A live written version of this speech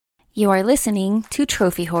You are listening to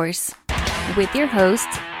Trophy Horse with your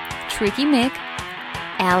hosts, Tricky Mick,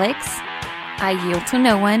 Alex, I Yield to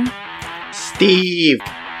No One, Steve,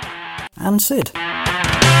 and Sid.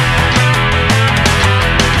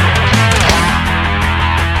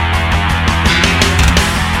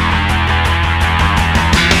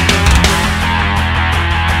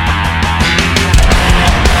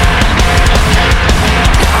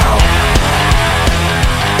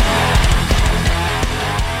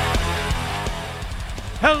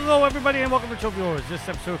 Hello, everybody, and welcome to Trophy Horse. This is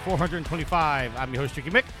episode 425. I'm your host,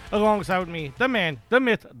 Tricky Mick. Alongside with me, the man, the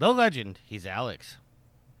myth, the legend. He's Alex.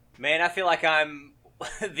 Man, I feel like I'm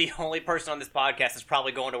the only person on this podcast that's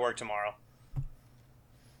probably going to work tomorrow.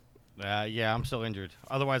 Yeah, I'm still injured.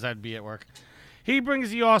 Otherwise, I'd be at work. He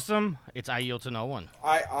brings the awesome. It's I Yield to No One.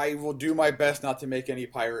 I will do my best not to make any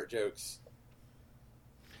pirate jokes.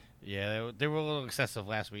 Yeah, they were a little excessive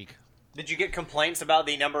last week. Did you get complaints about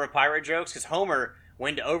the number of pirate jokes? Because Homer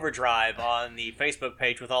went to overdrive on the Facebook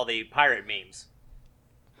page with all the pirate memes.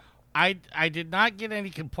 I did not get any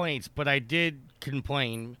complaints, but I did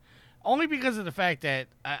complain. Only because of the fact that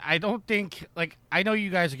I don't think, like, I know you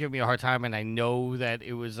guys are giving me a hard time, and I know that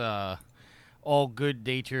it was all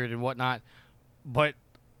good-natured and whatnot, but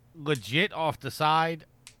legit off the side,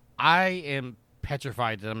 I am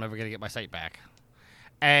petrified that I'm never going to get my site back.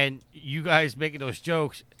 And you guys making those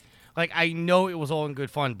jokes, like, I know it was all in good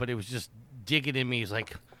fun, but it was just digging in me. It's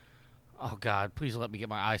like, oh, God, please let me get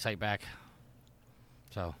my eyesight back.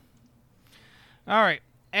 So, all right.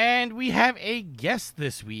 And we have a guest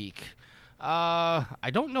this week. I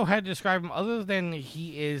don't know how to describe him other than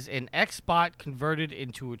he is an ex-bot converted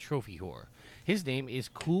into a trophy whore. His name is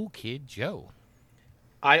Cool Kid Joe.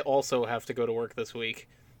 I also have to go to work this week,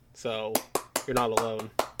 so you're not alone.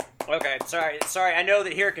 Okay, sorry. I know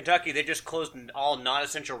that here in Kentucky they just closed all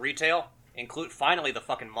non-essential retail, include finally the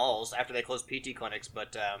fucking malls after they closed PT clinics.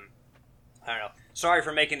 But I don't know. Sorry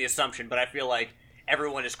for making the assumption, but I feel like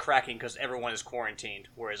everyone is cracking because everyone is quarantined,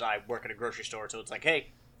 whereas I work at a grocery store, so it's like,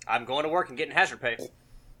 hey, I'm going to work and getting hazard pay.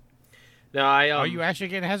 No, Are you actually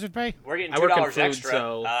getting hazard pay? We're getting I work in $2 food, extra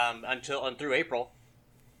so through April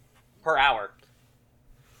per hour.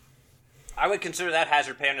 I would consider that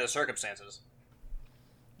hazard pay under the circumstances.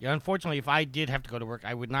 Yeah, unfortunately, if I did have to go to work,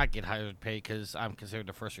 I would not get hazard pay because I'm considered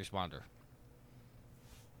a first responder.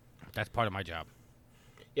 That's part of my job.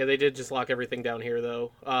 Yeah, they did just lock everything down here,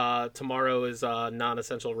 though. Tomorrow is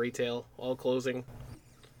non-essential retail, all closing.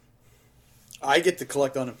 I get to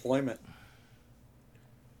collect unemployment.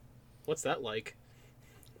 What's that like?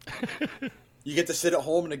 You get to sit at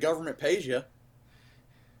home and the government pays you.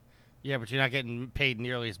 Yeah, but you're not getting paid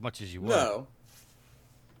nearly as much as you would. No.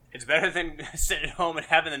 It's better than sitting at home and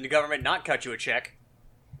having the government not cut you a check.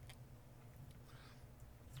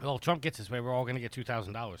 Well, Trump gets his way. We're all going to get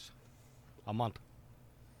 $2,000 a month.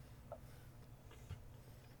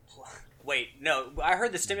 Wait, no. I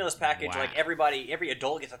heard the stimulus package, Wow. like every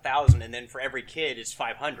adult gets 1,000, and then for every kid it's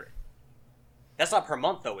 500. That's not per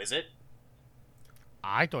month, though, is it?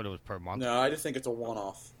 I thought it was per month. No, I just think it's a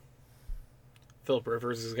one-off. Philip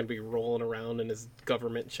Rivers is going to be rolling around in his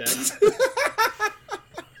government check.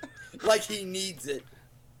 Like he needs it.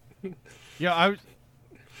 Yeah, I was,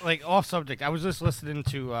 like, off subject. I was just listening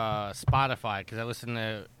to Spotify because I listen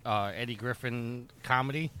to Eddie Griffin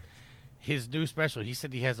comedy. His new special, he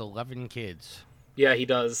said he has 11 kids. Yeah, he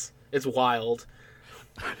does. It's wild.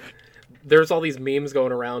 There's all these memes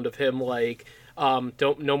going around of him, like,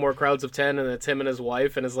 no more crowds of 10, and it's him and his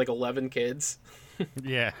wife and his, like, 11 kids.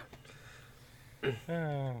 Yeah.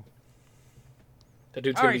 That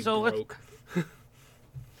dude's All going right, to be so broke.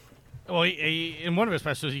 Well, he, in one of his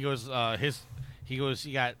specials, he goes,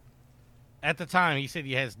 he got, at the time, he said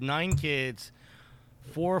he has 9 kids,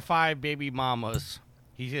 4 or 5 baby mamas.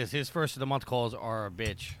 He says his first of the month calls are a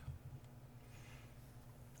bitch.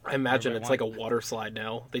 I imagine it's like a water slide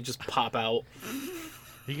now. They just pop out.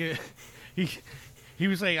 He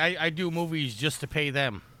was like, I do movies just to pay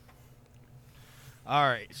them. All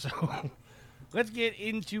right, so let's get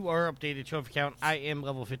into our updated trophy count. I am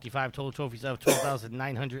level 55, total trophies of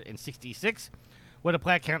 12,966, with a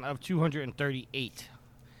plat count of 238.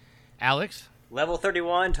 Alex? Level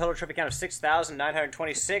 31, total trophy count of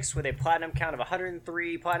 6,926, with a platinum count of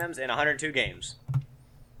 103 platinums and 102 games.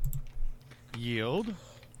 Yield?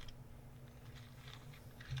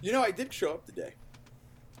 You know, I did show up today.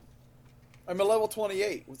 I'm a level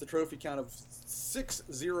 28 with a trophy count of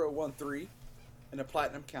 6013 and a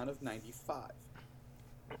platinum count of 95.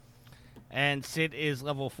 And Sid is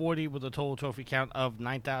level 40 with a total trophy count of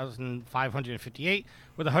 9,558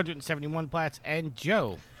 with 171 plats. And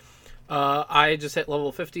Joe? I just hit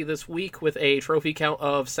level 50 this week with a trophy count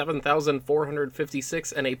of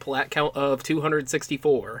 7,456 and a plat count of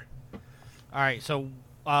 264. All right, so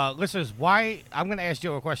listeners, why? I'm going to ask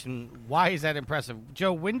Joe a question. Why is that impressive,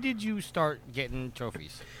 Joe? When did you start getting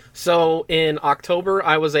trophies? So in October,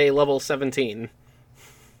 I was a level 17.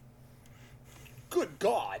 Good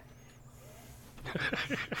God.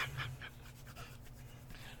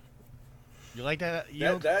 You like that?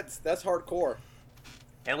 That's hardcore.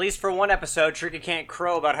 At least for one episode, Tricky can't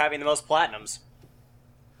crow about having the most platinums.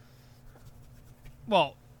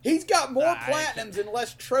 Well, He's got more platinums and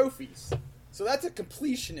less trophies. So that's a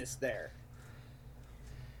completionist there.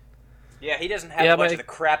 Yeah, he doesn't have a bunch of the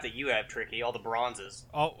crap that you have, Tricky. All the bronzes.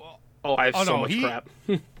 I have so much crap.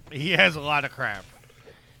 He has a lot of crap.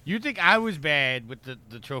 You think I was bad with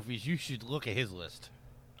the trophies? You should look at his list.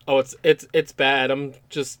 Oh, it's bad. I'm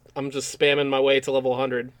just spamming my way to level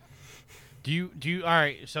 100. Do you? All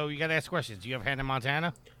right. So you got to ask questions. Do you have Hannah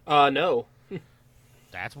Montana? No.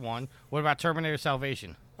 That's one. What about Terminator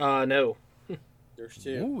Salvation? No. There's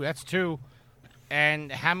two. Ooh, that's two.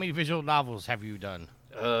 And how many visual novels have you done?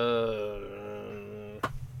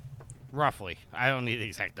 Roughly. I don't need the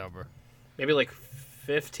exact number. Maybe like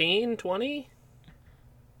 15, 20?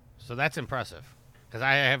 So that's impressive. Because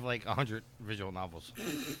I have like 100 visual novels.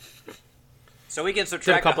 So we can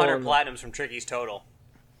subtract couple 100 platinums from Tricky's total.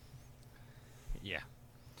 Yeah.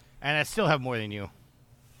 And I still have more than you.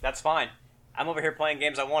 That's fine. I'm over here playing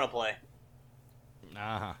games I want to play.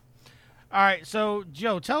 Uh-huh. All right, so,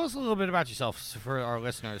 Joe, tell us a little bit about yourself for our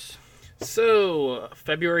listeners. So,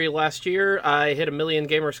 February last year, I hit 1 million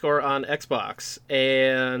gamer score on Xbox,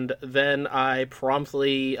 and then I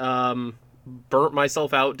promptly burnt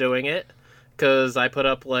myself out doing it, because I put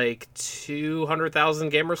up like 200,000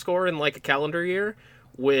 gamer score in like a calendar year,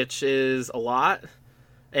 which is a lot,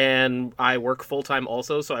 and I work full-time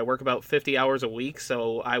also, so I work about 50 hours a week,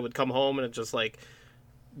 so I would come home and just like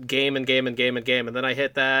game, and then I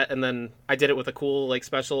hit that, and then I did it with a cool like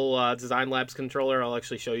special Design Labs controller. I'll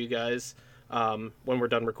actually show you guys when we're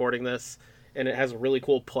done recording this, and it has a really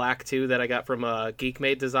cool plaque too that I got from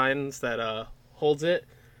Geekmade Designs that holds it,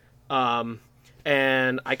 and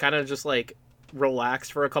I kind of just like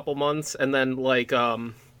relaxed for a couple months, and then like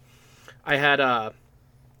I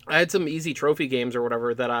had some easy trophy games or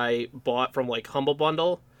whatever that I bought from like Humble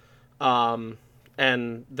Bundle,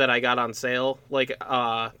 and that I got on sale, like,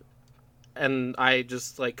 and I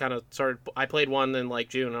just, like, kind of started, I played one in, like,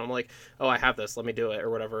 June, and I'm like, oh, I have this, let me do it,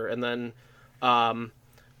 or whatever, and then, I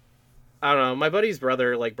don't know, my buddy's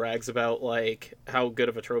brother, like, brags about, like, how good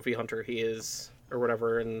of a trophy hunter he is, or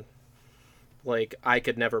whatever, and, like, I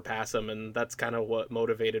could never pass him, and that's kind of what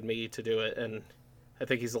motivated me to do it, and I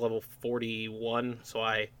think he's a level 41, so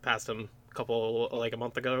I passed him a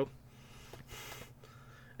month ago.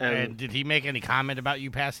 And did he make any comment about you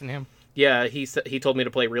passing him? Yeah, he told me to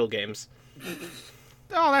play real games.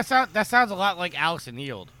 Oh, that sounds a lot like Alex and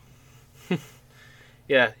Yield.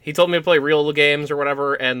 Yeah, he told me to play real games or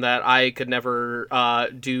whatever, and that I could never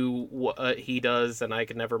do what he does, and I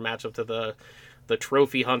could never match up to the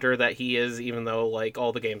trophy hunter that he is, even though like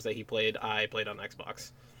all the games that he played, I played on Xbox.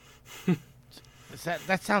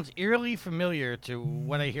 That sounds eerily familiar to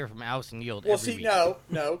what I hear from Alex and Yield. Well, every week.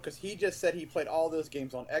 no, because he just said he played all those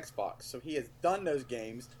games on Xbox, so he has done those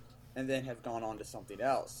games and then have gone on to something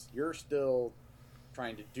else. You're still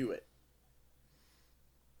trying to do it.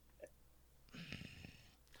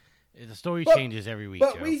 The story changes every week,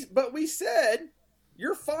 But Joe. we said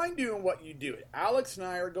you're fine doing what you do. Alex and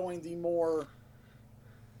I are going the more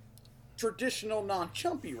traditional,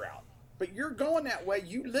 non-chumpy route. But you're going that way.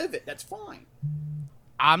 You live it. That's fine.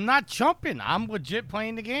 I'm not chumping. I'm legit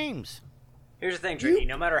playing the games. Here's the thing, Tricky.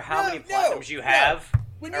 No matter how many platinums you have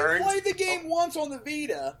when earned, you play the game once on the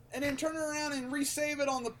Vita and then turn around and resave it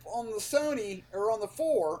on the Sony or on the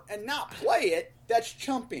 4 and not play it, that's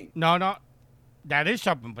chumping. No, that is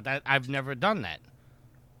chumping, but I've never done that.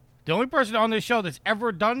 The only person on this show that's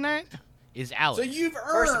ever done that is Alex. So you've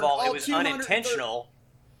earned. First of all, it was unintentional.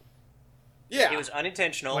 Yeah, it was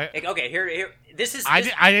unintentional. Wait. Okay, here. This is. I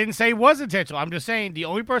didn't say it was intentional. I'm just saying the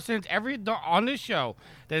only person that's ever on this show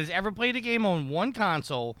that has ever played a game on one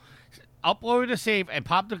console, uploaded a save, and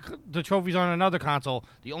popped the trophies on another console.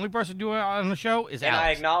 The only person doing it on the show is and Alex.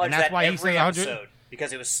 I acknowledge and that's that why he every says 100. episode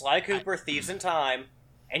because it was Sly Cooper, Thieves in Time,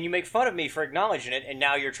 and you make fun of me for acknowledging it, and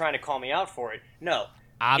now you're trying to call me out for it. No,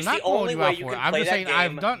 I'm it's not the only calling you way out you for can it. I'm play just that saying game.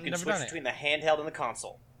 I've You can never switch done it. between the handheld and the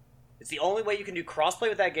console. It's the only way you can do crossplay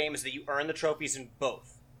with that game is that you earn the trophies in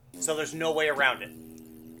both. So there's no way around it.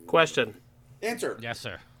 Question. Answer. Yes,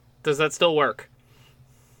 sir. Does that still work?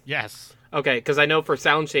 Yes. Okay, because I know for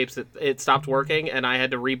Sound Shapes it stopped working, and I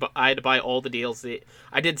had to buy all the DLC.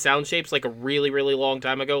 I did Sound Shapes like a really, really long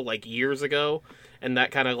time ago, like years ago, and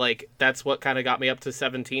that kind of that's what kind of got me up to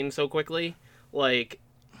 17 so quickly, like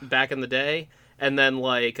back in the day. And then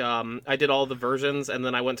I did all the versions, and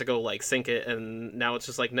then I went to go sync it, and now it's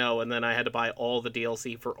just no. And then I had to buy all the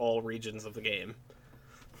DLC for all regions of the game.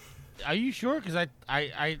 Are you sure? Because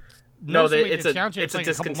I no, it's a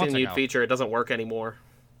discontinued feature. It doesn't work anymore.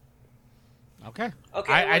 Okay.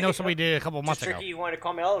 Okay. I know somebody did a couple months ago. Tricky, you wanted to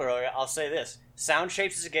call me out earlier. I'll say this: Sound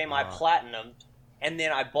Shapes is a game I platinumed, and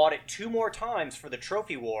then I bought it 2 more times for the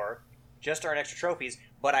Trophy War, just to earn extra trophies.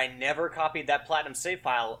 But I never copied that platinum save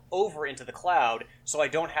file over into the cloud, so I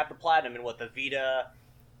don't have the platinum in the Vita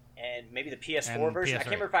and maybe the PS4 and version. PS3. I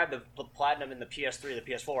can't remember if I have the platinum in the PS3 or the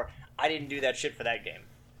PS4. I didn't do that shit for that game.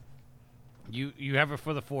 You have it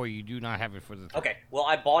for the 4. You do not have it for the 3. Okay, well,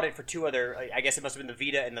 I bought it for 2 other. I guess it must have been the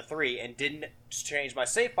Vita and the 3, and didn't change my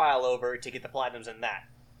save file over to get the platinums in that,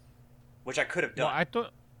 which I could have done.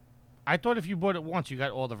 Well, I thought if you bought it once, you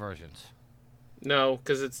got all the versions. No,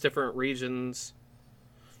 because it's different regions.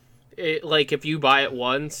 If you buy it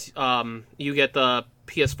once, you get the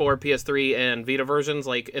PS4, PS3, and Vita versions.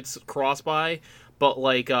 It's cross-buy, but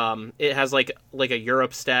it has a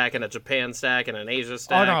Europe stack and a Japan stack and an Asia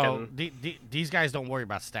stack. Oh no, and... these guys don't worry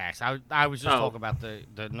about stacks. I was just talking about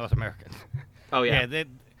the North American. Oh yeah,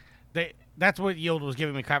 they that's what Yield was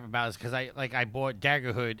giving me crap about, is because I bought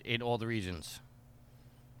Daggerhood in all the regions,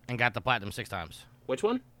 and got the platinum 6 times. Which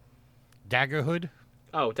one? Daggerhood.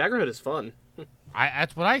 Oh, Daggerhood is fun.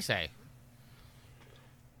 That's what I say.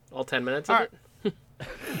 All 10 minutes of it?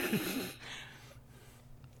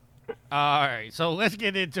 All right, so let's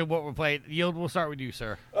get into what we're playing. Yield, we'll start with you,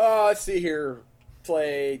 sir. Let's see here.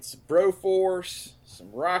 Played some Broforce,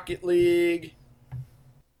 some Rocket League,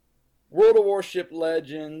 World of Warship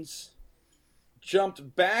Legends,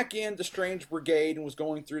 jumped back into Strange Brigade and was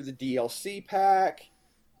going through the DLC pack,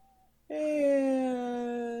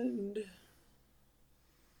 and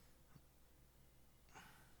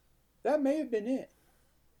that may have been it.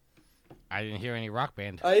 I didn't hear any Rock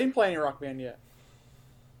Band. I didn't play any Rock Band yet.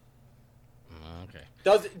 Okay.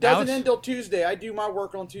 Doesn't end till Tuesday. I do my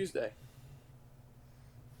work on Tuesday.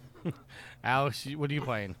 Alex, what are you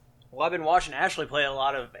playing? Well, I've been watching Ashley play a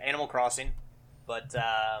lot of Animal Crossing, but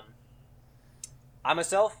I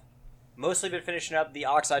myself mostly been finishing up the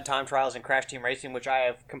Oxide Time Trials and Crash Team Racing, which I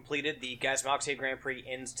have completed. The Gas Moxie Grand Prix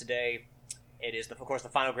ends today. It is, of course, the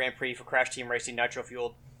final Grand Prix for Crash Team Racing Nitro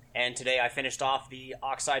Fueled. And today I finished off the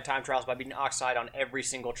Oxide Time Trials by beating Oxide on every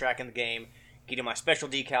single track in the game, getting my special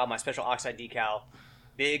decal, my special Oxide decal.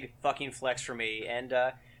 Big fucking flex for me. And,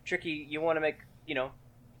 Tricky, you want to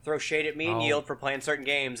throw shade at me and Yield for playing certain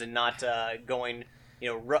games and not going,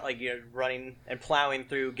 running and plowing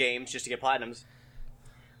through games just to get platinums.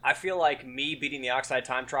 I feel like me beating the Oxide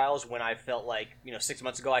Time Trials when I felt 6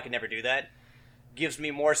 months ago I could never do that gives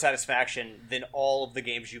me more satisfaction than all of the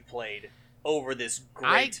games you played over this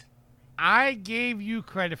great... I gave you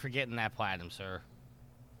credit for getting that platinum, sir.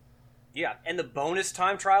 Yeah, and the bonus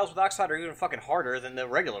time trials with Oxide are even fucking harder than the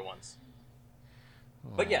regular ones.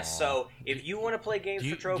 But yes, so if you want to play games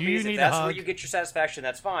for trophies, if that's where you get your satisfaction,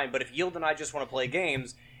 that's fine. But if Yield and I just want to play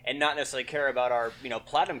games and not necessarily care about our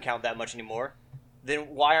platinum count that much anymore, then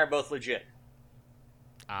why aren't both legit?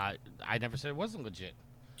 I never said it wasn't legit.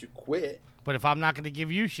 You quit. But if I'm not going to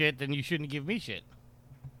give you shit, then you shouldn't give me shit.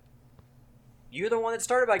 You're the one that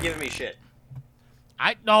started by giving me shit.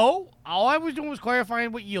 No. All I was doing was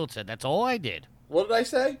clarifying what Yield said. That's all I did. What did I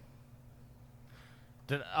say?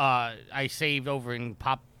 That I saved over and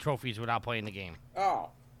popped trophies without playing the game. Oh,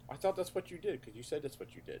 I thought that's what you did, because you said that's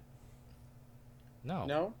what you did. No.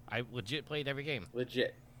 No? I legit played every game.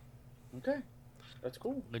 Legit. Okay. That's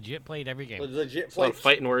cool. Legit played every game. Legit It's played. like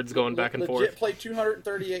fighting words going back and forth. Legit played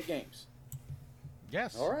 238 games.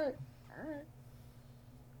 Yes. All right.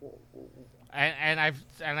 And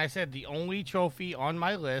I said the only trophy on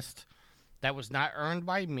my list that was not earned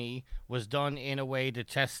by me was done in a way to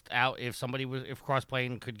test out if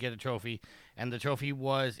cross-playing could get a trophy, and the trophy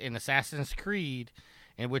was in Assassin's Creed,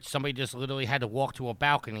 in which somebody just literally had to walk to a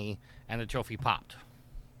balcony and the trophy popped.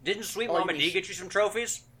 Didn't Sweet Mama D get you some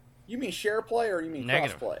trophies? You mean share play or you mean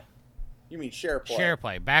Negative. cross play? You mean share play? Share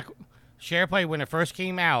play. Share play when it first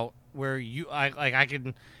came out, where you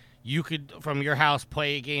could from your house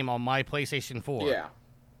play a game on my PlayStation 4. Yeah.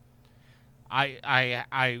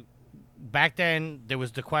 I back then there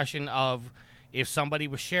was the question of if somebody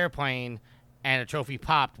was share playing and a trophy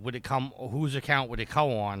popped, would it come? Whose account would it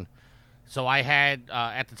go on? So I had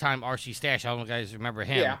at the time RC Stash. I don't know if you guys remember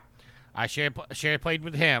him. Yeah. I share played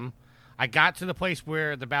with him. I got to the place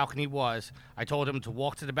where the balcony was. I told him to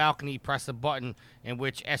walk to the balcony, press the button in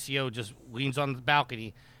which SEO just leans on the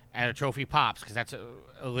balcony, and a trophy pops because that's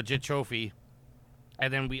a legit trophy.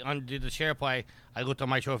 And then we undid the share play. I looked on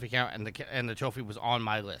my trophy count, and the trophy was on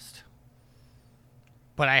my list.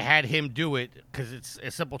 But I had him do it because it's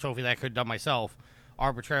a simple trophy that I could have done myself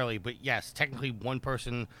arbitrarily. But yes, technically one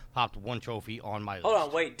person popped one trophy on my list. Hold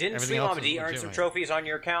on, wait. Didn't Everything Sweet else Mama is D earn some legitimate. trophies on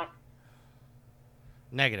your account?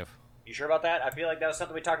 Negative. You sure about that? I feel like that was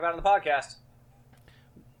something we talked about on the podcast.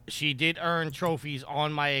 She did earn trophies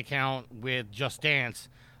on my account with Just Dance,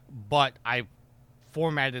 but I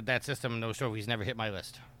formatted that system and those trophies never hit my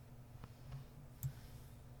list.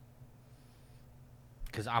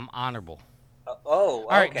 Because I'm honorable. All All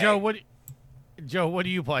right, Joe, what do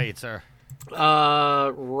you play, sir?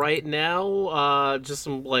 Right now, just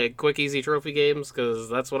some like quick, easy trophy games because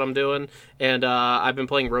that's what I'm doing, and I've been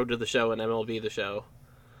playing Road to the Show and MLB The Show.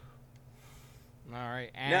 All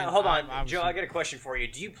right. And Now, hold on, I'm Joe. I got a question for you.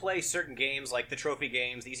 Do you play certain games, like the trophy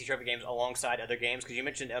games, the easy trophy games, alongside other games? Because you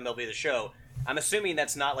mentioned MLB The Show. I'm assuming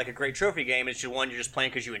that's not like a great trophy game. It's just one you're just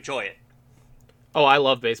playing because you enjoy it. Oh, I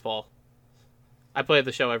love baseball. I play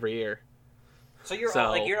the show every year. So you're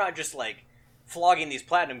you're not just like flogging these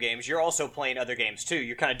platinum games. You're also playing other games too.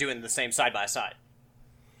 You're kind of doing the same side by side.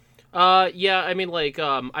 Yeah, I mean, like,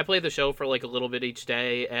 I play the show for like a little bit each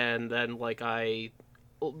day, and then like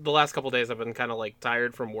the last couple days I've been kind of like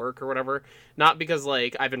tired from work or whatever. Not because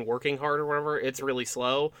like I've been working hard or whatever. It's really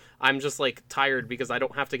slow. I'm just like tired because I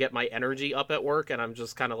don't have to get my energy up at work, and I'm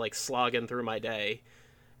just kind of like slogging through my day.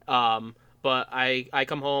 But I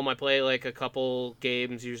come home, I play like a couple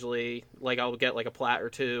games usually. Like I'll get like a plat or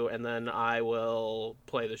two, and then I will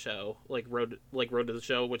play the show, like Road to the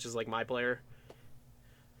Show, which is like my player.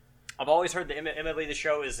 I've always heard that MLB The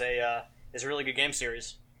Show is a really good game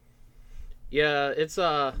series. Yeah, it's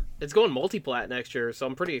going multi-plat next year, so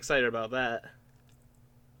I'm pretty excited about that.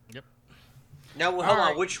 Yep. Now, hold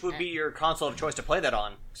on. Which would be your console of choice to play that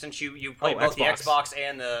on? Since you play both the Xbox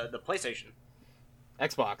and the PlayStation.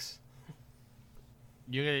 Xbox.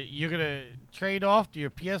 You're gonna trade off your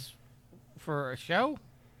PS for a show?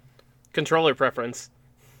 Controller preference.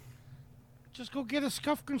 Just go get a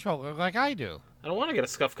SCUF controller like I do. I don't want to get a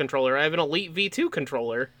SCUF controller. I have an Elite V2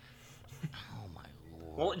 controller. Oh my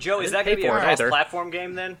lord. Well, Joe, is I that didn't going to pay be a for it either. cross-platform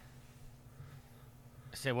game then?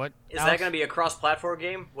 Say what? Is that going to be a cross-platform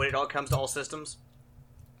game when it all comes to all systems?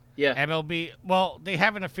 Yeah. MLB? Well, they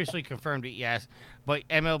haven't officially confirmed it yet, but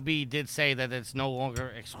MLB did say that it's no longer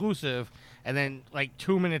exclusive. And then, like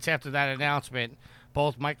 2 minutes after that announcement,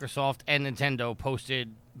 both Microsoft and Nintendo posted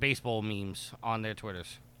baseball memes on their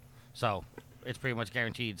Twitters. So it's pretty much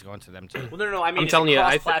guaranteed it's going to them too. Well, no. I mean, I'm telling you,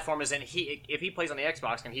 cross-platform is in if he plays on the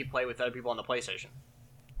Xbox, can he play with other people on the PlayStation?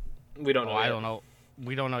 We don't know. I yet. don't know.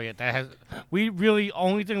 We don't know yet.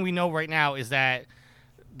 Only thing we know right now is that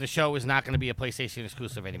the show is not going to be a PlayStation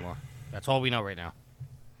exclusive anymore. That's all we know right now.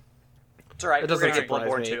 It's all right. It We're doesn't going to get surprise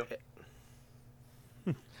Bloodborne me.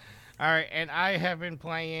 too. All right, and I have been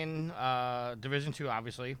playing Division 2,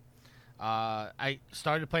 obviously. I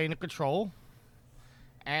started playing the Control,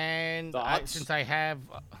 and since I have,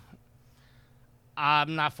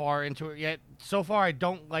 I'm not far into it yet. So far, I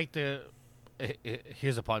don't like the.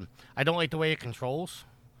 Here's a pun. I don't like the way it controls.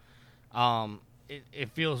 It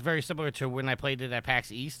feels very similar to when I played it at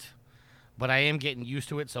PAX East, but I am getting used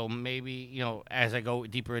to it. So maybe as I go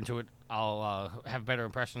deeper into it, I'll have better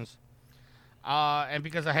impressions. And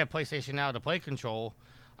because I have PlayStation Now to play Control,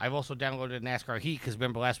 I've also downloaded NASCAR Heat because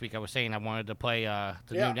remember last week I was saying I wanted to play the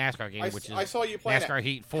new NASCAR game, which is I saw you playing NASCAR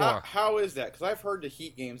Heat 4. How is that? Because I've heard the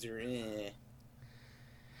Heat games are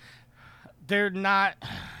They're not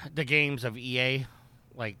the games of EA.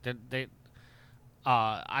 Like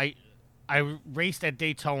I raced at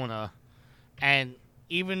Daytona, and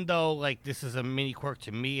even though like this is a mini quirk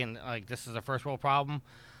to me and like this is a first world problem,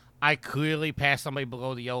 I clearly passed somebody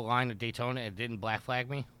below the yellow line at Daytona and didn't black flag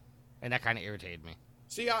me, and that kind of irritated me.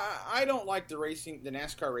 See, I don't like the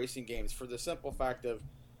NASCAR racing games for the simple fact of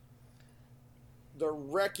the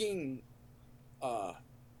wrecking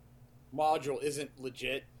module isn't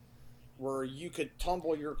legit, where you could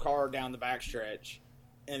tumble your car down the backstretch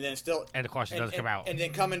and then still And of course it doesn't come out. and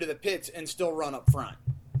then come into the pits and still run up front.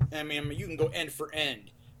 I mean, you can go end for end.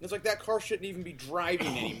 And it's like that car shouldn't even be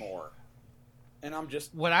driving anymore. And I'm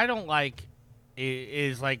just what I don't like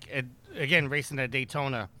is like again racing at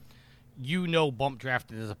Daytona. Bump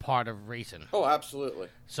drafting is a part of racing. oh, absolutely.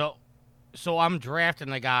 So I'm drafting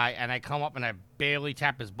the guy, and I come up and I barely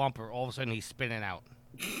tap his bumper. All of a sudden, he's spinning out.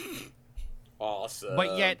 Awesome.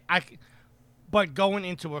 But going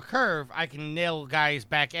into a curve, I can nail a guy's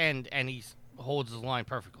back end, and he holds his line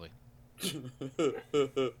perfectly.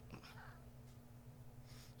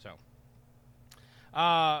 So,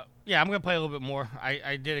 yeah, I'm gonna play a little bit more.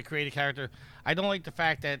 I did create a character. I don't like the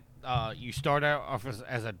fact that you start out off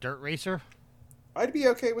as a dirt racer. I'd be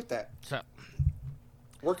okay with that. So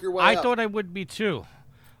Work your way I up. thought I would be too,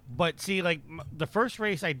 but see, like the first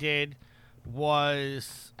race I did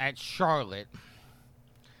was at Charlotte,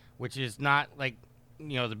 which is not like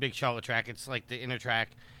the big Charlotte track. It's like the inner track.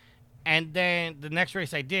 And then the next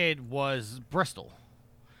race I did was Bristol,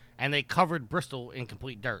 and they covered Bristol in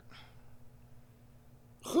complete dirt.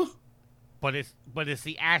 But it's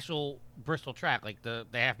the actual Bristol track, like the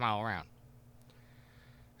half mile around.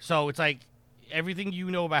 So it's like everything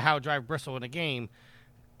you know about how to drive Bristol in a game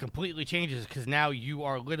completely changes because now you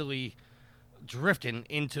are literally drifting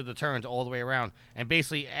into the turns all the way around. And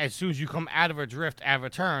basically, as soon as you come out of a drift, out of a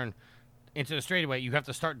turn, into the straightaway, you have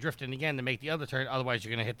to start drifting again to make the other turn. Otherwise, you're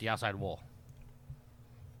going to hit the outside wall.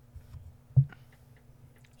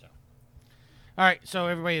 So. All right, so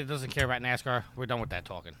everybody that doesn't care about NASCAR, we're done with that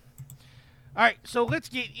talking. All right, so let's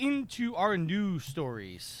get into our news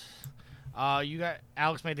stories.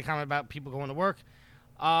 Alex made the comment about people going to work.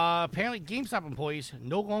 Apparently, GameStop employees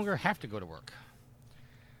no longer have to go to work.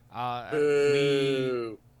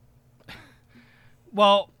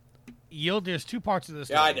 There's two parts of the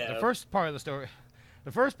story. Yeah, I know. The first part of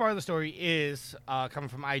the story is coming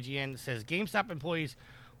from IGN. It says GameStop employees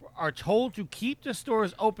are told to keep the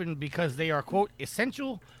stores open because they are, quote,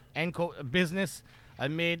 essential, end quote, business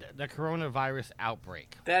amid the coronavirus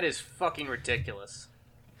outbreak. That is fucking ridiculous.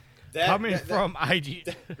 From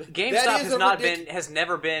IGN. GameStop has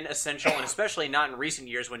never been essential, and especially not in recent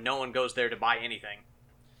years when no one goes there to buy anything.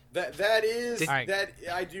 That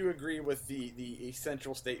I do agree with the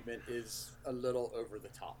essential statement is a little over the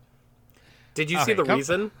top. Did you see the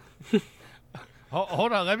reason?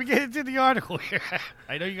 Hold on, let me get into the article here.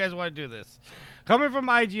 I know you guys want to do this. Coming from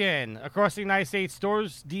IGN, across the United States,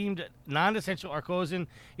 stores deemed non-essential are closing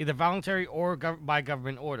either voluntary or by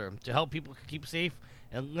government order to help people keep safe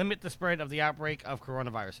and limit the spread of the outbreak of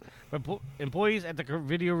coronavirus. But employees at the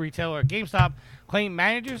video retailer GameStop claim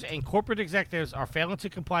managers and corporate executives are failing to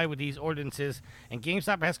comply with these ordinances, and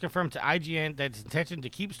GameStop has confirmed to IGN that its intention to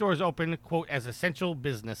keep stores open, quote, as essential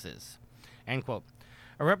businesses, end quote.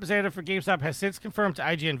 A representative for GameStop has since confirmed to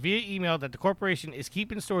IGN via email that the corporation is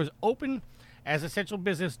keeping stores open as essential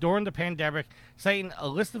business during the pandemic, citing a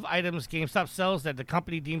list of items GameStop sells that the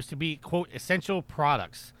company deems to be, quote, essential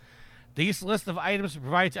products. These list of items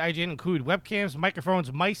provided to IGN include webcams,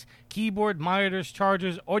 microphones, mice, keyboard, monitors,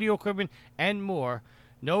 chargers, audio equipment, and more.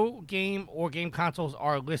 No game or game consoles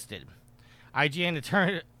are listed.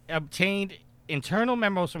 IGN obtained internal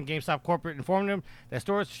memos from GameStop corporate informing them that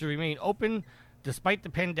stores should remain open despite the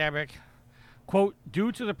pandemic. Quote,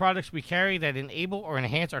 due to the products we carry that enable or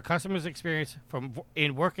enhance our customers' experience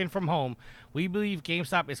in working from home, we believe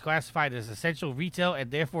GameStop is classified as essential retail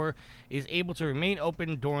and therefore is able to remain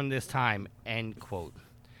open during this time, end quote.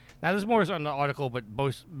 Now, there's more on the article, but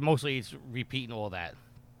mostly it's repeating all that.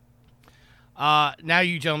 Now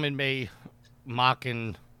you gentlemen may mock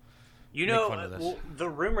and make fun of this. The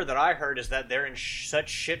rumor that I heard is that they're in such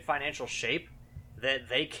shit financial shape that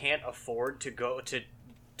they can't afford to go to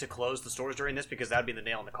close the stores during this because that would be the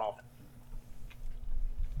nail in the coffin.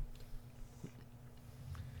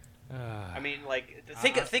 I mean, like,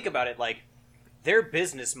 think about it. Like, their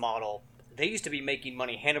business model, they used to be making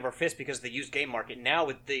money hand over fist because of the used game market. Now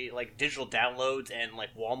with the like digital downloads and like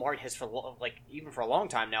Walmart has even for a long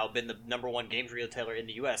time now been the number one games retailer in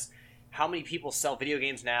the U.S. How many people sell video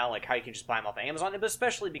games now? Like, how you can just buy them off of Amazon, but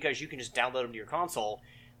especially because you can just download them to your console.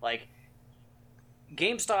 Like,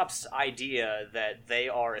 GameStop's idea that they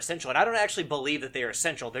are essential, and I don't actually believe that they are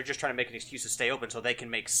essential. They're just trying to make an excuse to stay open so they can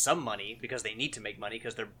make some money because they need to make money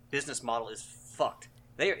because their business model is fucked.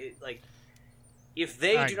 They are like, if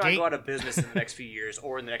they do not go out of business in the next few years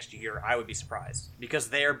or in the next year, I would be surprised because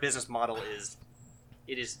their business model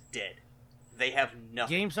is dead. They have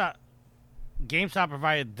nothing. GameStop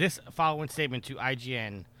provided this following statement to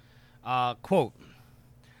IGN, quote,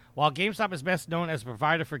 while GameStop is best known as a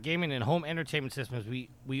provider for gaming and home entertainment systems,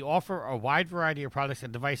 we offer a wide variety of products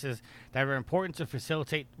and devices that are important to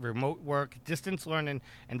facilitate remote work, distance learning,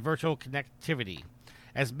 and virtual connectivity.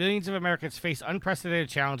 As millions of Americans face unprecedented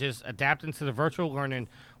challenges adapting to the virtual learning,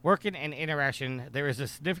 working, and interaction, there is a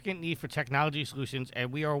significant need for technology solutions,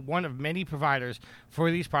 and we are one of many providers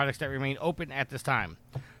for these products that remain open at this time.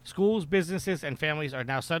 Schools, businesses, and families are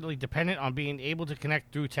now suddenly dependent on being able to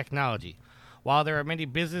connect through technology. While there are many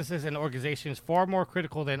businesses and organizations far more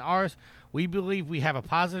critical than ours, we believe we have a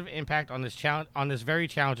positive impact on this very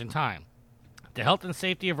challenging time. The health and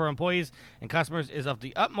safety of our employees and customers is of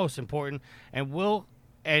the utmost importance, and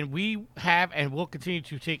we have and will continue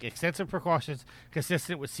to take extensive precautions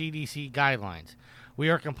consistent with CDC guidelines. We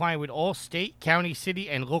are complying with all state, county, city,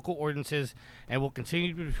 and local ordinances and will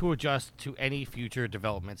continue to adjust to any future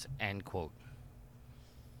developments, end quote.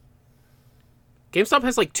 GameStop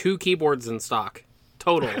has like 2 keyboards in stock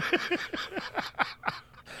total.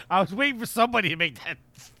 I was waiting for somebody to make that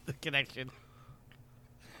connection.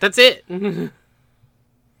 That's it.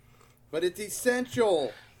 But it's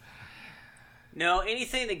essential. No,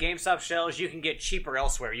 anything that GameStop sells, you can get cheaper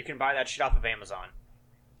elsewhere. You can buy that shit off of Amazon.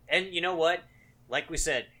 And you know what? Like we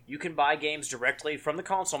said, you can buy games directly from the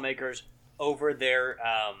console makers over their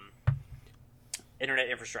internet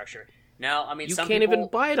infrastructure. Now, I mean, You some can't people... even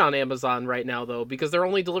buy it on Amazon right now, though, because they're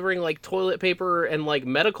only delivering, like, toilet paper and, like,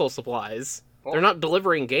 medical supplies. Oh. They're not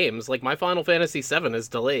delivering games. Like, my Final Fantasy VII is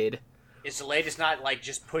delayed. It's delayed. It's not like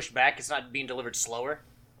just pushed back. It's not being delivered slower.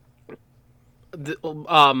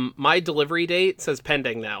 My delivery date says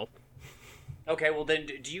pending now. Okay, well then,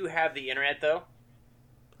 do you have the internet though?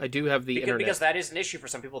 I do have the internet. Because that is an issue for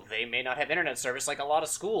some people. They may not have internet service. Like a lot of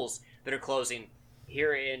schools that are closing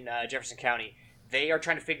here in Jefferson County, they are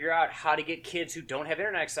trying to figure out how to get kids who don't have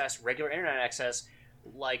internet access, regular internet access,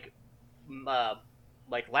 like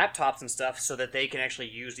laptops and stuff, so that they can actually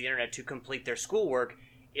use the internet to complete their schoolwork.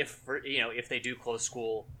 If they do close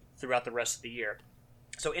school throughout the rest of the year.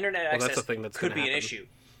 So internet access could be an issue.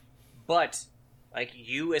 But, like,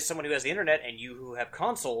 you as someone who has the internet and you who have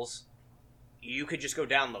consoles, you could just go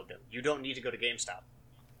download them. You don't need to go to GameStop.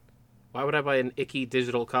 Why would I buy an icky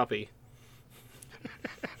digital copy?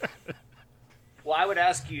 Well, I would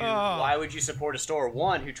ask you, why would you support a store,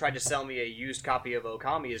 one, who tried to sell me a used copy of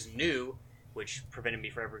Okami as new, which prevented me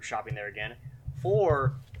from ever shopping there again,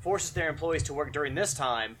 or forces their employees to work during this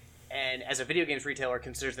time, and as a video games retailer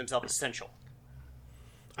considers themselves essential.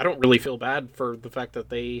 I don't really feel bad for the fact that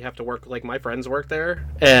they have to work, like, my friends work there,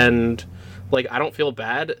 and, like, I don't feel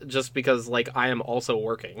bad just because, like, I am also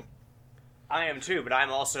working. I am too, but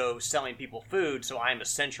I'm also selling people food, so I'm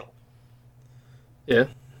essential. Yeah.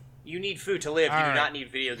 You need food to live, All you do right. not need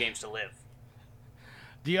video games to live.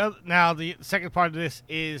 Now, the second part of this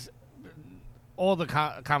is all the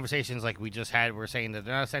conversations like we just had. We're saying that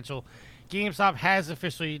they're not essential. GameStop has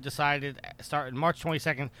officially decided, starting March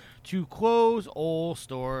 22nd, to close all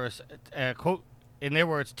stores, quote, in their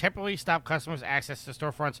words, temporarily stop customers' access to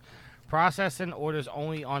storefronts, processing orders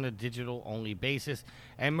only on a digital-only basis,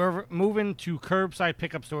 and moving to curbside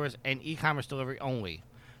pickup stores and e-commerce delivery only.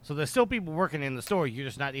 So there's still people working in the store. You're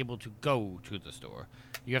just not able to go to the store.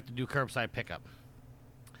 You have to do curbside pickup.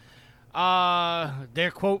 Their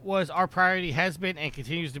quote was, "Our priority has been and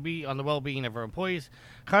continues to be on the well-being of our employees,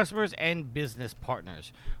 customers, and business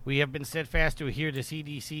partners. We have been steadfast to adhere to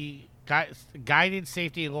CDC guided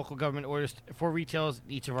safety and local government orders for retailers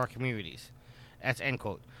in each of our communities." That's end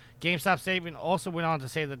quote. GameStop statement also went on to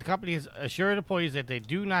say that the company has assured employees that they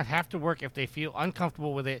do not have to work if they feel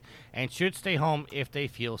uncomfortable with it and should stay home if they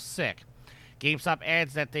feel sick. GameStop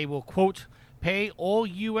adds that they will, quote, pay all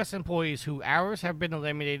U.S. employees whose hours have been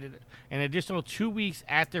eliminated an additional 2 weeks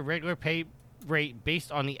at their regular pay rate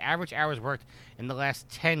based on the average hours worked in the last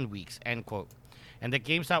 10 weeks, end quote. And that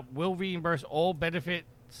GameStop will reimburse all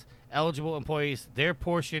benefits eligible employees their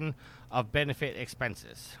portion of benefit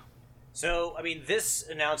expenses. So, I mean, this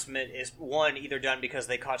announcement is, one, either done because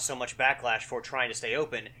they caught so much backlash for trying to stay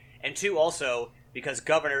open, and two, also, because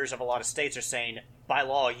governors of a lot of states are saying, by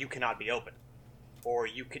law, you cannot be open. Or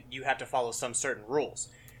you have to follow some certain rules.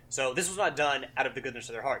 So this was not done out of the goodness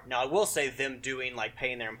of their heart. Now, I will say them doing, like,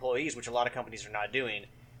 paying their employees, which a lot of companies are not doing,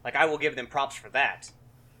 like, I will give them props for that.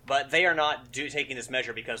 But they are not taking this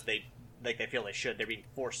measure because they feel they should. They're being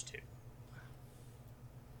forced to.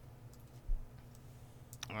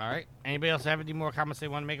 All right. Anybody else have any more comments they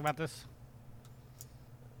want to make about this?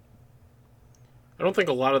 I don't think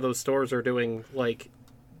a lot of those stores are doing, like,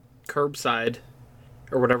 curbside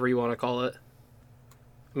or whatever you want to call it.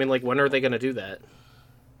 I mean, like, when are they going to do that?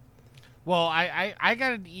 Well, I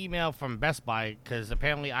got an email from Best Buy because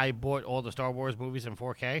apparently I bought all the Star Wars movies in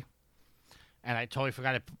 4K. And I totally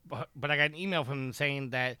forgot it. But I got an email from them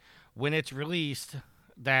saying that when it's released,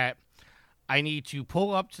 that I need to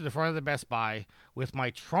pull up to the front of the Best Buy with my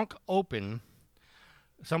trunk open.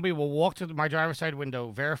 Somebody will walk to my driver's side window,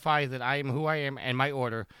 verify that I am who I am and my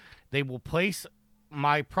order. They will place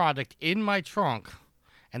my product in my trunk,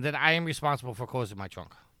 and then I am responsible for closing my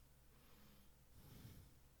trunk.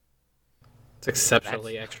 It's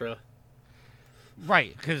exceptionally extra.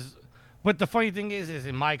 Right, but the funny thing is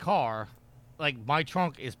in my car, like, my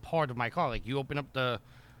trunk is part of my car. Like, you open up the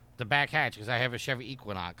back hatch, because I have a Chevy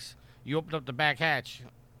Equinox. you open up the back hatch,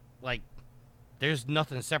 like, there's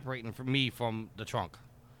nothing separating from me from the trunk.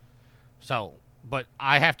 So, but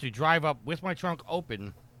I have to drive up with my trunk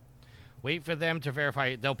open, wait for them to verify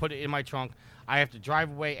it. They'll put it in my trunk. I have to drive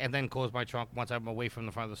away and then close my trunk once I'm away from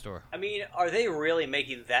the front of the store. I mean, are they really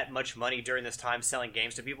making that much money during this time selling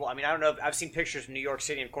games to people? I mean, I don't know. I've seen pictures of New York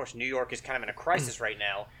City, and of course, New York is kind of in a crisis right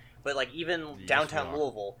now. But, like, even downtown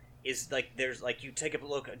Louisville is, like, there's, like, you take a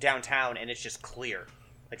look downtown, and it's just clear.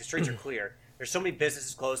 Like, the streets are clear. There's so many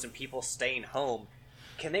businesses closed and people staying home.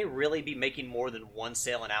 Can they really be making more than one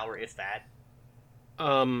sale an hour, if that?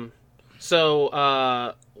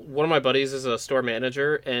 So, one of my buddies is a store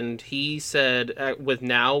manager, and he said with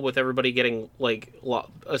everybody getting, like,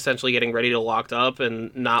 essentially getting ready to locked up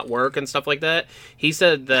and not work and stuff like that, he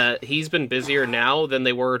said that he's been busier now than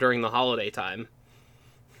they were during the holiday time.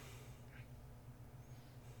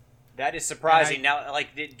 That is surprising. Now,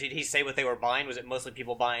 like, did he say what they were buying? Was it mostly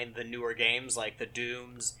people buying the newer games, like the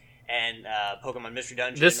Dooms and Pokemon Mystery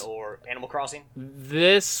Dungeon or Animal Crossing?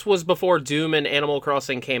 This was before Doom and Animal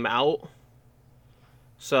Crossing came out.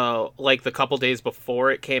 So, like, the couple days before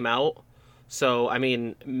it came out. So, I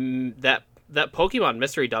mean, that Pokemon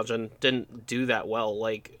Mystery Dungeon didn't do that well.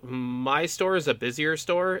 Like, my store is a busier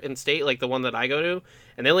store in state, like the one that I go to,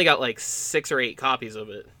 and they only got, like, 6 or 8 copies of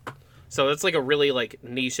it. So it's like a really, like,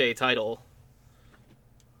 niche title.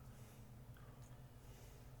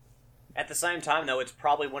 At the same time, though, it's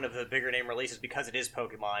probably one of the bigger name releases because it is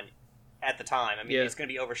Pokemon at the time. I mean, It's going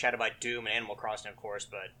to be overshadowed by Doom and Animal Crossing, of course,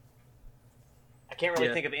 but I can't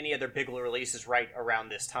really think of any other big releases right around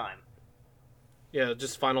this time. Yeah,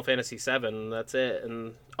 just Final Fantasy VII, that's it.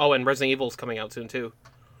 And Resident Evil's coming out soon, too.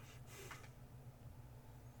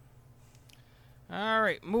 All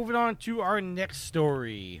right, moving on to our next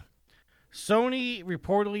story. Sony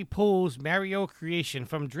reportedly pulls Mario Creation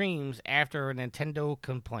from Dreams after a Nintendo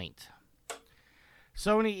complaint.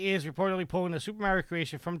 Sony is reportedly pulling the Super Mario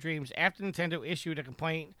Creation from Dreams after Nintendo issued a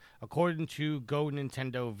complaint, according to Go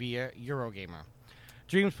Nintendo via Eurogamer.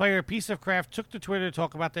 Dreams player Piece of Craft took to Twitter to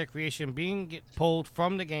talk about their creation being pulled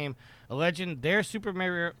from the game, alleging their Super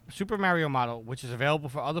Mario model, which is available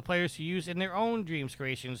for other players to use in their own Dreams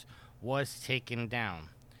creations, was taken down.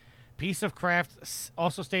 Piece of Craft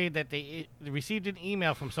also stated that they received an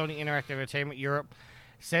email from Sony Interactive Entertainment Europe,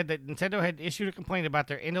 said that Nintendo had issued a complaint about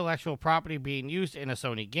their intellectual property being used in a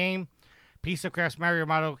Sony game. Piece of Craft's Mario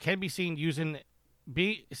model can be seen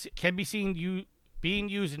being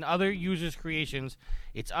used in other users' creations.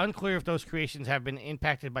 It's unclear if those creations have been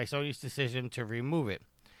impacted by Sony's decision to remove it.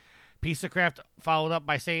 Piece of Craft followed up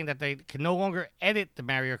by saying that they can no longer edit the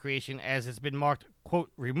Mario creation as it's been marked,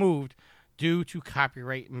 quote, removed, due to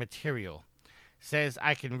copyright material. Says,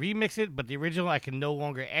 I can remix it, but the original I can no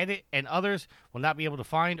longer edit, and others will not be able to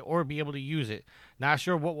find or be able to use it. Not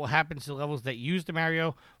sure what will happen to the levels that use the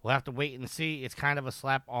Mario. We'll have to wait and see. It's kind of a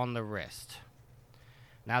slap on the wrist.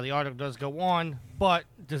 Now, the article does go on, but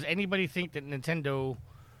does anybody think that Nintendo...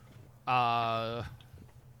 I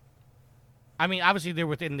mean, obviously they're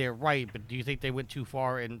within their right, but do you think they went too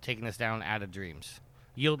far in taking us down out of Dreams?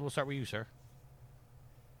 Yield, we'll start with you, sir.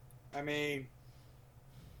 I mean,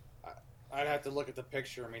 I'd have to look at the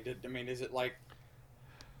picture. I mean, is it like...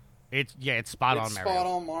 It's spot on, Mario. Spot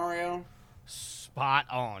on, Mario. Spot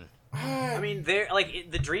on. I mean, they're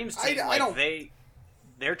like the Dreams team.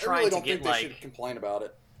 They're trying to get they should complain about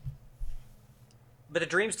it. But the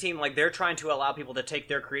Dreams team, like, they're trying to allow people to take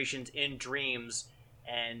their creations in Dreams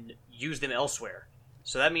and use them elsewhere.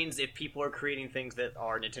 So that means if people are creating things that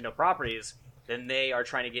are Nintendo properties, then they are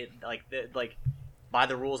trying to get by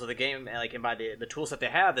the rules of the game, and by the tools that they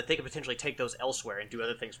have, that they could potentially take those elsewhere and do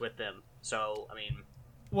other things with them. So, I mean...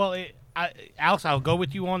 Well, Alex, I'll go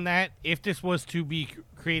with you on that. If this was to be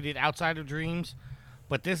created outside of Dreams,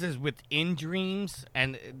 but this is within Dreams,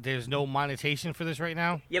 and there's no monetization for this right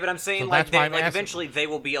now. Yeah, but I'm saying, so eventually they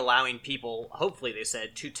will be allowing people, hopefully they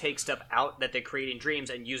said, to take stuff out that they create in Dreams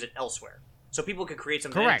and use it elsewhere. So people could create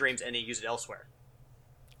something in Dreams and then use it elsewhere.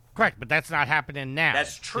 Correct, but that's not happening now.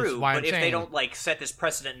 That's true, but if they don't set this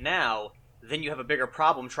precedent now, then you have a bigger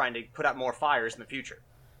problem trying to put out more fires in the future.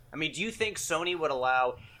 I mean, do you think Sony would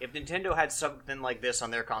allow, if Nintendo had something like this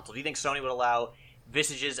on their console, do you think Sony would allow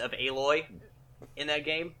vestiges of Aloy in that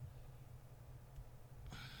game?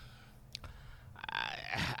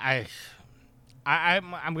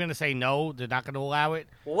 I'm going to say no, they're not going to allow it.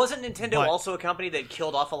 Well, wasn't Nintendo also a company that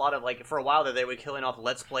killed off a lot of, for a while, that they were killing off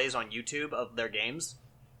Let's Plays on YouTube of their games?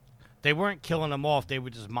 They weren't killing them off. They were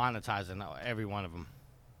just monetizing every one of them.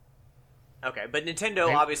 Okay, but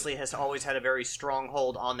Nintendo obviously has always had a very strong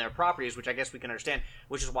hold on their properties, which I guess we can understand,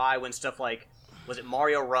 which is why when stuff like, was it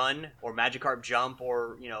Mario Run or Magikarp Jump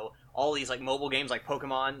or, all these like mobile games like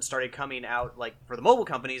Pokemon started coming out like for the mobile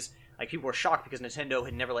companies, like people were shocked because Nintendo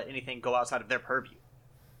had never let anything go outside of their purview.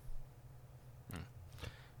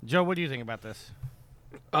 Joe, what do you think about this?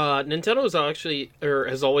 Nintendo's actually, or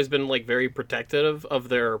has always been like very protective of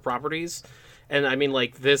their properties, and I mean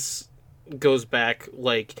like this goes back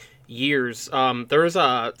like years. There was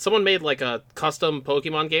someone made like a custom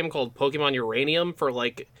Pokemon game called Pokemon Uranium for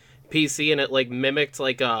like PC, and it like mimicked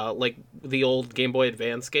like the old Game Boy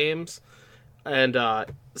Advance games, and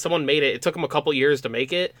someone made it. It took them a couple years to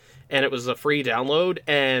make it, and it was a free download,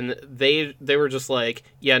 and they were just like,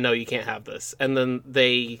 yeah, no, you can't have this, and then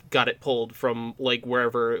they got it pulled from like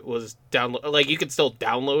wherever it was download. Like you could still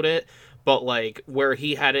download it, but like where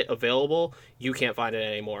he had it available, you can't find it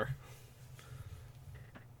anymore.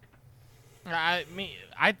 I mean,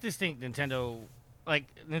 I just think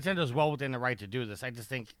Nintendo's well within the right to do this. I just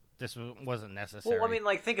think this wasn't necessary. Well, I mean,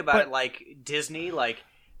 like think about it, like Disney, like.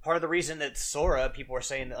 Part of the reason that Sora, people were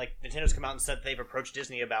saying that like Nintendo's come out and said they've approached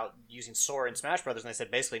Disney about using Sora in Smash Brothers, and they said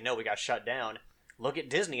basically no, we got shut down. Look at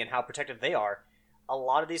Disney and how protective they are. A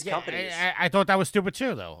lot of these companies. I thought that was stupid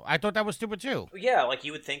too, though. I thought that was stupid too. Yeah, like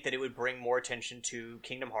you would think that it would bring more attention to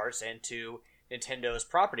Kingdom Hearts and to Nintendo's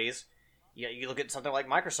properties. Yeah, you look at something like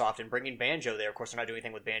Microsoft and bringing Banjo there. Of course, they're not doing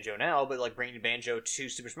anything with Banjo now, but like bringing Banjo to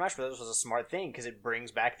Super Smash Bros. Was a smart thing because it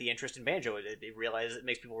brings back the interest in Banjo. It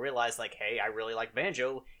makes people realize like, hey, I really like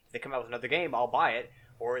Banjo. If they come out with another game, I'll buy it.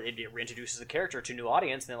 Or it introduces a character to a new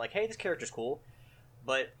audience, and they're like, hey, this character's cool.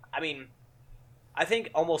 But I mean, I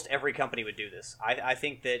think almost every company would do this. I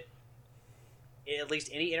think that at least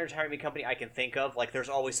any entertainment company I can think of, like there's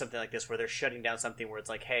always something like this where they're shutting down something where it's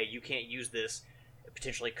like, hey, you can't use this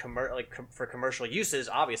potentially for commercial uses,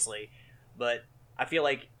 obviously, but I feel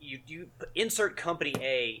like you insert company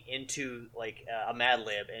A into like a Mad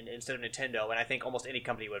Lib and instead of Nintendo, and I think almost any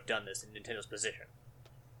company would have done this in Nintendo's position.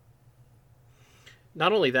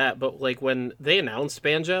 Not only that, but like when they announced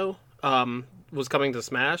Banjo was coming to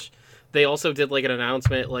Smash, they also did like an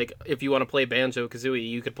announcement like if you want to play Banjo-Kazooie,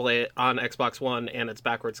 you could play it on Xbox One and it's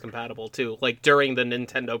backwards compatible too, like during the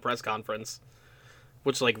Nintendo press conference.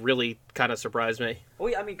 Which, like, really kind of surprised me. Well,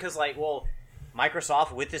 yeah, I mean, because, like,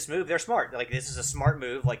 Microsoft, with this move, they're smart. Like, this is a smart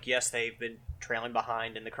move. Like, yes, they've been trailing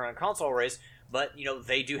behind in the current console race, but, you know,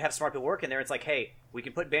 they do have smart people working there. It's like, hey, we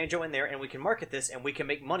can put Banjo in there, and we can market this, and we can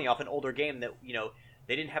make money off an older game that, you know,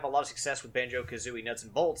 they didn't have a lot of success with Banjo-Kazooie Nuts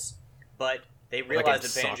and Bolts, but they realized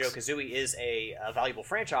that Banjo-Kazooie is a valuable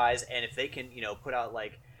franchise, and if they can, you know, put out,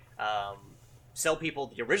 like, sell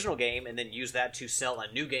people the original game and then use that to sell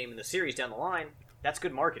a new game in the series down the line, that's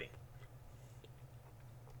good marketing.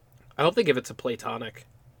 I hope they give it to Playtonic.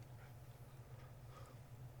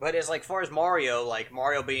 But as like far as Mario, like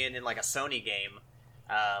Mario being in like a Sony game,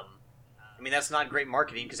 I mean that's not great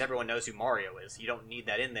marketing because everyone knows who Mario is. You don't need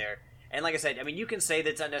that in there. And like I said, I mean you can say that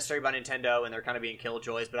it's unnecessary by Nintendo and they're kind of being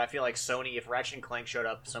killjoys, but I feel like Sony, if Ratchet and Clank showed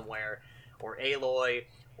up somewhere, or Aloy,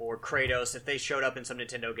 or Kratos, if they showed up in some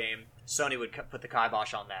Nintendo game, Sony would put the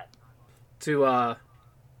kibosh on that. To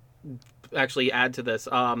actually add to this,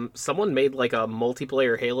 someone made like a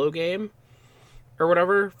multiplayer Halo game or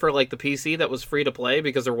whatever for like the PC that was free to play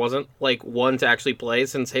because there wasn't like one to actually play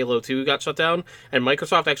since Halo 2 got shut down, and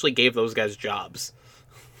Microsoft actually gave those guys jobs.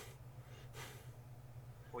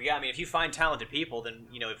 Well, yeah, I mean, if you find talented people, then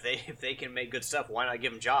you know if they can make good stuff, why not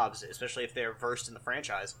give them jobs, especially if they're versed in the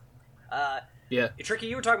franchise. Yeah. Tricky,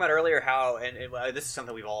 you were talking about earlier how, and this is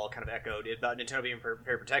something we've all kind of echoed, about Nintendo being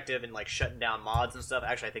very protective and like shutting down mods and stuff.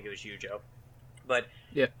 Actually, I think it was you, Joe. But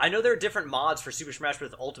yeah. I know there are different mods for Super Smash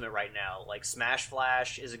Bros. Ultimate right now. Like Smash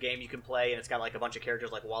Flash is a game you can play, and it's got like a bunch of characters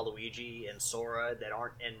like Waluigi and Sora that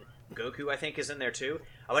aren't in Goku, I think, is in there too.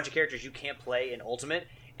 A bunch of characters you can't play in Ultimate.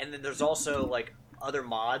 And then there's also like other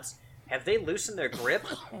mods. Have they loosened their grip?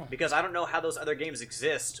 Because I don't know how those other games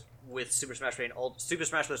exist with Super Smash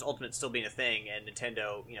Bros. Ultimate still being a thing, and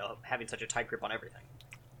Nintendo, you know, having such a tight grip on everything.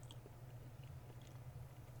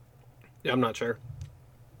 Yeah, I'm not sure.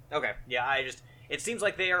 Okay, yeah, it seems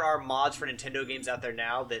like there are mods for Nintendo games out there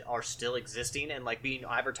now that are still existing and like being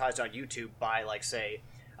advertised on YouTube by like say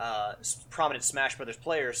prominent Smash Brothers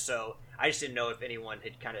players. So I just didn't know if anyone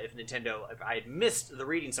had if I had missed the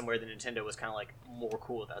reading somewhere that Nintendo was kind of like more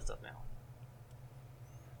cool with that stuff now.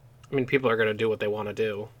 I mean, people are going to do what they want to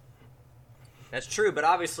do. That's true, but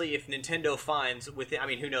obviously if Nintendo finds I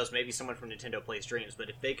mean, who knows, maybe someone from Nintendo plays Dreams, but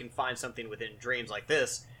if they can find something within Dreams like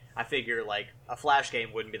this, I figure like a Flash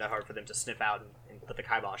game wouldn't be that hard for them to sniff out and put the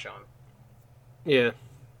kibosh on. Yeah.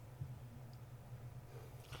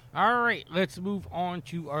 All right, let's move on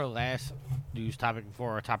to our last news topic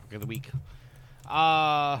before our topic of the week.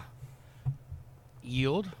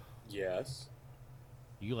 Yield. Yes.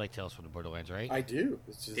 You like Tales from the Borderlands, right? I do.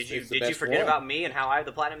 Did you forget about me and how I have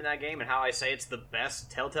the platinum in that game and how I say it's the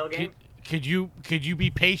best Telltale game? Could you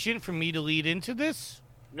be patient for me to lead into this?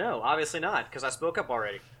 No, obviously not, because I spoke up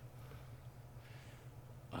already.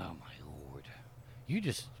 Oh my lord! You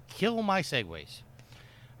just kill my segues.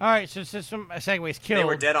 All right, so since some segues killed, They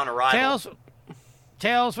were dead on arrival.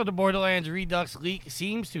 Tales from the Borderlands Redux leak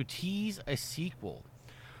seems to tease a sequel.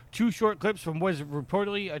 2 short clips from what is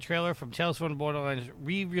reportedly a trailer from Tales from the Borderlands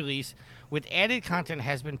re-release with added content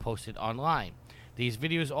has been posted online. These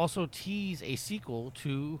videos also tease a sequel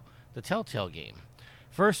to the Telltale game.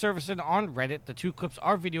 First surfacing on Reddit, the 2 clips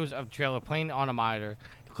are videos of the trailer playing on a monitor.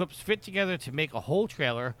 The clips fit together to make a whole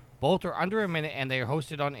trailer. Both are under a minute and they are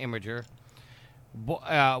hosted on Imgur,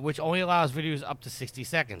 which only allows videos up to 60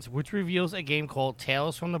 seconds, which reveals a game called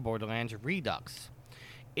Tales from the Borderlands Redux.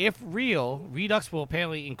 If real, Redux will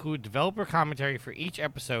apparently include developer commentary for each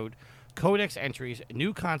episode, codex entries,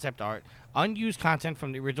 new concept art, unused content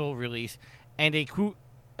from the original release, and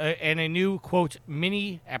a new, quote,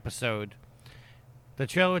 mini episode. The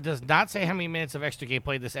trailer does not say how many minutes of extra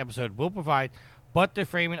gameplay this episode will provide, but the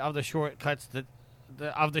framing of the short cuts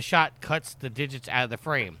the shot cuts the digits out of the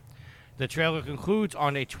frame. The trailer concludes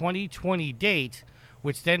on a 2020 date,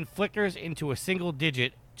 which then flickers into a single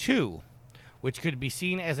digit 2. Which could be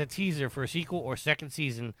seen as a teaser for a sequel or second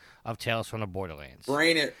season of Tales from the Borderlands.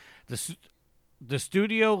 Brain it. The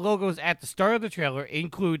studio logos at the start of the trailer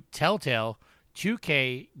include Telltale,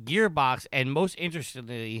 2K, Gearbox, and most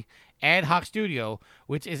interestingly, Ad Hoc Studio,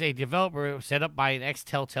 which is a developer set up by an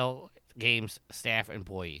ex-Telltale Games staff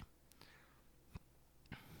employee.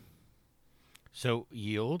 So,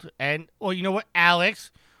 yield. And, well, you know what,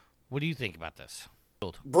 Alex? What do you think about this?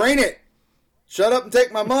 Brain it. Shut up and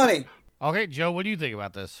take my money. Okay, Joe, what do you think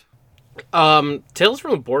about this? Tales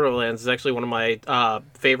from the Borderlands is actually one of my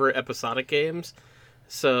favorite episodic games.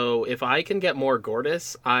 So if I can get more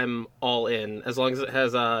Gortys, I'm all in. As long as it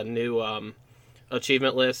has a new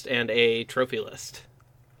achievement list and a trophy list.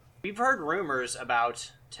 We've heard rumors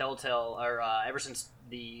about Telltale, or ever since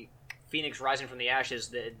the Phoenix Rising from the Ashes,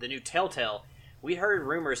 the new Telltale, we heard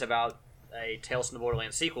rumors about a Tales from the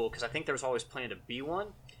Borderlands sequel, because I think there was always planned to be one.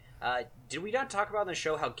 Did we not talk about in the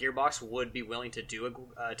show how Gearbox would be willing to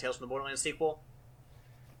do a Tales from the Borderlands sequel?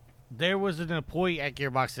 There was an employee at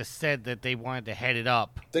Gearbox that said that they wanted to head it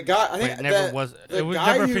up. The guy, I think, but it never was. It was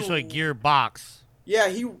never officially Gearbox. Yeah,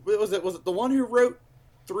 was it the one who wrote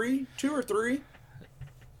 2 or 3?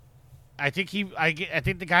 I think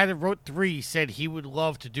the guy that wrote 3 said he would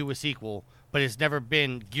love to do a sequel, but it's never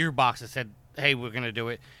been Gearbox that said, "Hey, we're gonna do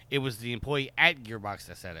it." It was the employee at Gearbox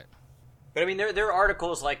that said it. But I mean, there are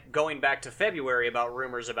articles like going back to February about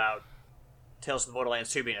rumors about Tales from the Borderlands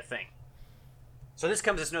 2 being a thing. So this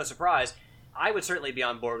comes as no surprise. I would certainly be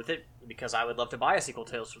on board with it because I would love to buy a sequel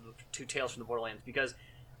to Tales from the Borderlands because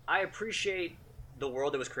I appreciate the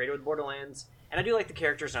world that was created with Borderlands, and I do like the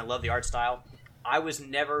characters and I love the art style. I was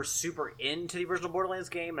never super into the original Borderlands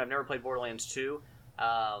game, and I've never played Borderlands 2.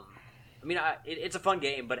 It's a fun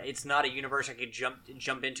game, but it's not a universe I could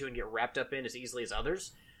jump into and get wrapped up in as easily as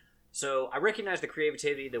others. So I recognize the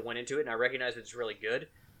creativity that went into it, and I recognize it's really good.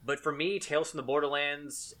 But for me, Tales from the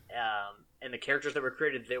Borderlands and the characters that were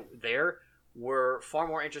created there were far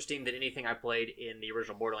more interesting than anything I played in the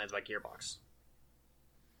original Borderlands by Gearbox.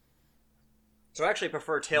 So I actually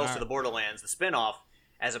prefer Tales to the Borderlands, the spin-off,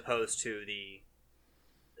 as opposed to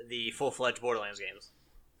the full-fledged Borderlands games.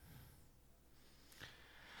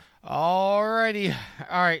 Alrighty.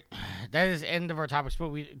 Alright. That is the end of our topics, but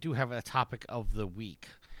we do have a topic of the week.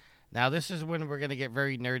 Now, this is when we're going to get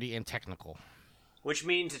very nerdy and technical. Which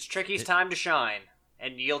means it's Tricky's time to shine.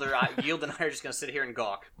 And Yield and I are just going to sit here and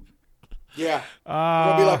gawk. Yeah.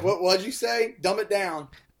 We're going to be like, what'd you say? Dumb it down.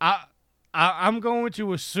 I'm going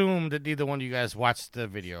to assume that neither one of you guys watched the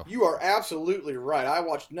video. You are absolutely right. I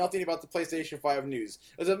watched nothing about the PlayStation 5 news.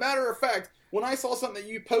 As a matter of fact, when I saw something that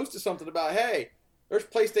you posted something about, hey, there's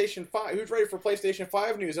PlayStation 5. Who's ready for PlayStation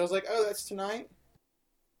 5 news? I was like, oh, that's tonight?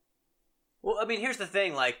 Well, I mean, here's the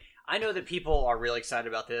thing. Like, I know that people are really excited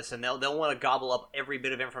about this, and they'll want to gobble up every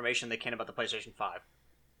bit of information they can about the PlayStation 5.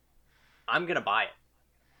 I'm going to buy it.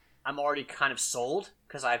 I'm already kind of sold,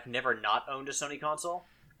 because I've never not owned a Sony console,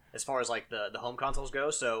 as far as, like, the home consoles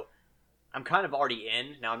go, so I'm kind of already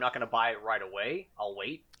in. Now, I'm not going to buy it right away. I'll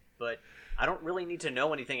wait, but I don't really need to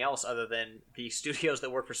know anything else other than the studios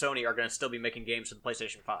that work for Sony are going to still be making games for the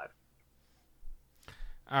PlayStation 5.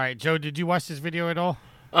 All right, Joe, did you watch this video at all?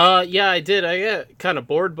 Yeah, I did. I got kind of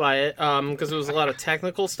bored by it, because it was a lot of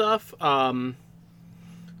technical stuff. And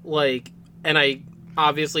I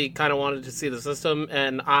obviously kind of wanted to see the system,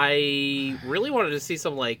 and I really wanted to see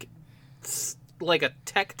some, like, like a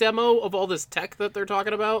tech demo of all this tech that they're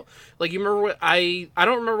talking about. Like, you remember what I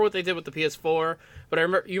don't remember what they did with the PS4, but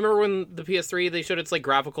you remember when the PS3 they showed its like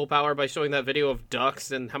graphical power by showing that video of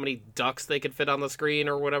ducks and how many ducks they could fit on the screen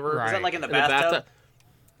or whatever. Is that like in the bathtub?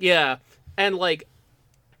 Yeah, and like,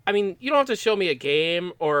 I mean, you don't have to show me a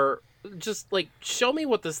game or just like show me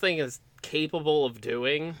what this thing is capable of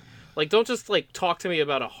doing. Like, don't just like talk to me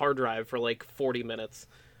about a hard drive for like 40 minutes.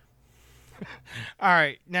 All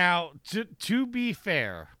right, now to be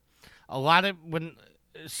fair, when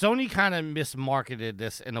Sony kind of mismarketed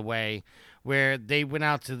this in a way where they went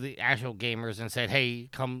out to the actual gamers and said, "Hey,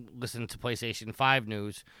 come listen to PlayStation 5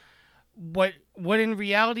 news." What in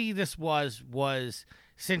reality this was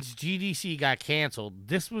since GDC got canceled,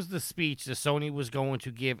 this was the speech that Sony was going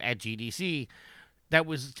to give at GDC that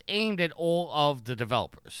was aimed at all of the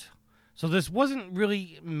developers. So this wasn't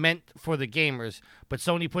really meant for the gamers, but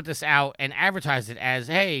Sony put this out and advertised it as,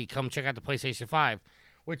 "Hey, come check out the PlayStation 5,"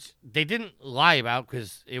 which they didn't lie about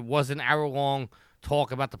because it was an hour-long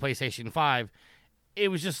talk about the PlayStation 5. It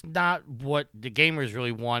was just not what the gamers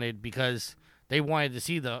really wanted because they wanted to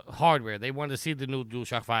see the hardware. They wanted to see the new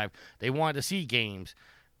DualShock 5. They wanted to see games.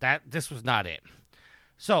 This was not it.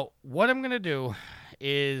 So what I'm going to do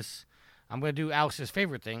is I'm going to do Alex's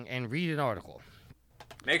favorite thing and read an article.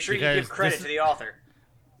 Make sure you give credit to the author.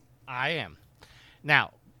 I am.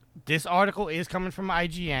 Now, this article is coming from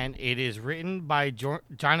IGN. It is written by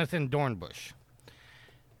Jonathan Dornbush.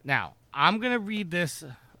 Now, I'm going to read this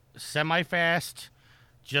semi-fast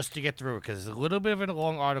just to get through it because it's a little bit of a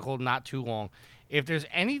long article, not too long. If there's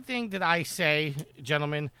anything that I say,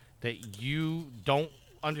 gentlemen, that you don't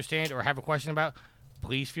understand or have a question about,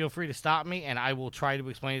 please feel free to stop me, and I will try to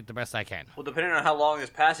explain it the best I can. Well, depending on how long this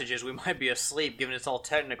passage is, we might be asleep, given it's all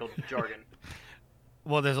technical jargon.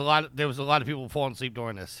 Well, there was a lot of people falling asleep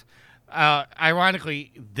during this.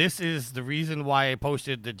 Ironically, this is the reason why I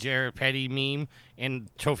posted the Jared Petty meme in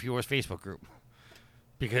Trophy Wars Facebook group,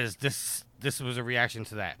 because this was a reaction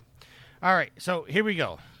to that. All right, so here we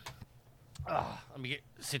go. Let me get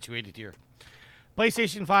situated here.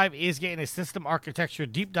 PlayStation 5 is getting a system architecture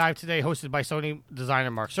deep dive today, hosted by Sony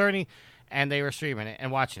designer Mark Cerny, and they were streaming it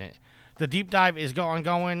and watching it. The deep dive is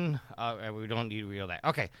ongoing. We don't need to reveal that.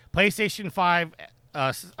 Okay, PlayStation 5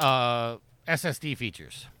 SSD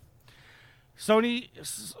features.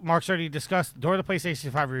 Mark Cerny discussed during the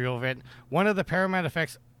PlayStation 5 reveal event one of the paramount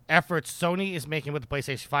efforts Sony is making with the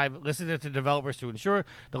PlayStation 5, listening to developers to ensure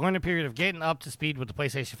the learning period of getting up to speed with the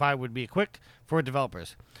PlayStation 5 would be quick for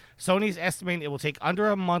developers. Sony's estimating it will take under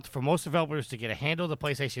a month for most developers to get a handle of the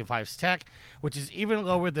PlayStation 5's tech, which is even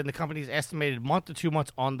lower than the company's estimated month to 2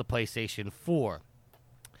 months on the PlayStation 4.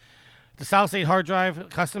 The solid-state hard drive,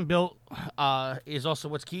 custom built, is also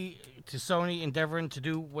what's key to Sony endeavoring to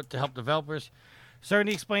do to help developers.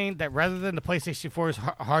 Cerny explained that rather than the PlayStation 4's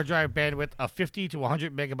hard drive bandwidth of 50 to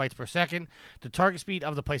 100 megabytes per second, the target speed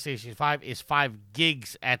of the PlayStation 5 is 5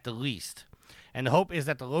 gigs at the least. And the hope is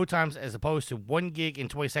that the load times, as opposed to 1 gig in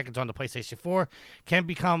 20 seconds on the PlayStation 4, can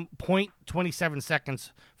become 0.27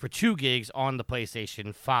 seconds for 2 gigs on the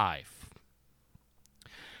PlayStation 5.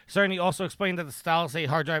 Cerny also explained that the solid-state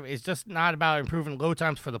hard drive is just not about improving load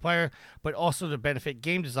times for the player, but also to benefit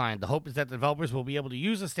game design. The hope is that developers will be able to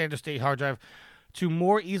use a standard-state hard drive to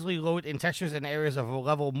more easily load in textures and areas of a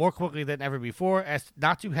level more quickly than ever before, as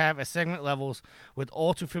not to have as segment levels with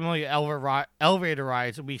all too familiar elevator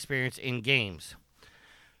rides we experience in games.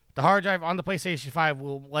 The hard drive on the PlayStation 5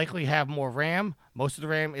 will likely have more RAM. Most of the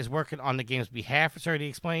RAM is working on the game's behalf, Cerny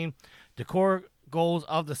explained. The core goals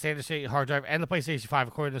of the standard state hard drive and the PlayStation 5,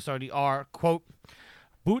 according to Sony, are, quote,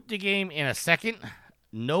 boot the game in a second,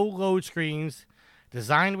 no load screens,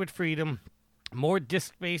 designed with freedom, more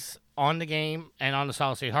disk space on the game and on the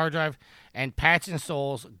solid state hard drive, and patch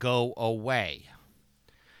installs go away.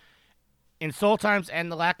 Install times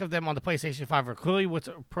and the lack of them on the PlayStation 5 are clearly what's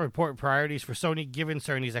important priorities for Sony, given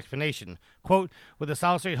Cerny's explanation. Quote, with a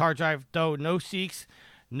solid state hard drive, though, no seeks,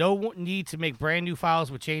 no need to make brand new files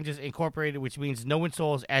with changes incorporated, which means no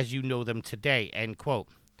installs as you know them today, end quote.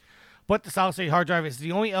 But the solid-state hard drive is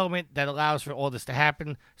the only element that allows for all this to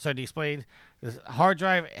happen, Sony explained. The hard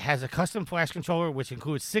drive has a custom flash controller, which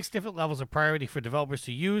includes 6 different levels of priority for developers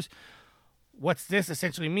to use. What this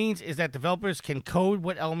essentially means is that developers can code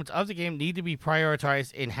what elements of the game need to be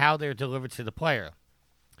prioritized in how they're delivered to the player.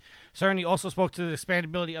 Cerny also spoke to the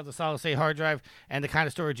expandability of the solid-state hard drive and the kind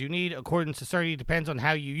of storage you need. According to Cerny, depends on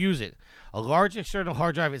how you use it. A large external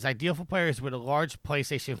hard drive is ideal for players with a large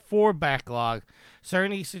PlayStation 4 backlog.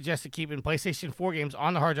 Cerny suggested keeping PlayStation 4 games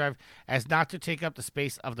on the hard drive as not to take up the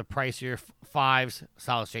space of the pricier 5's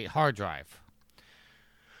solid-state hard drive.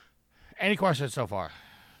 Any questions so far?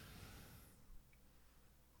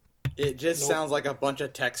 It just sounds like a bunch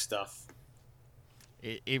of tech stuff.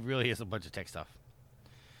 It really is a bunch of tech stuff.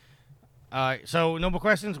 All right, so no more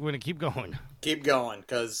questions. We're going to keep going. Keep going,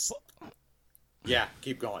 because... Yeah,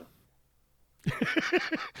 keep going.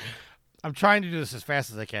 I'm trying to do this as fast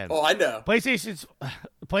as I can. Oh, I know. PlayStation's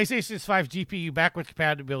 5 GPU backwards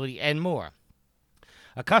compatibility and more.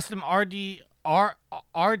 A custom RDNA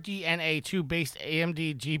 2 based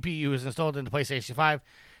AMD GPU is installed in the PlayStation 5.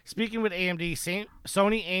 Speaking with AMD,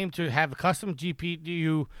 Sony aimed to have a custom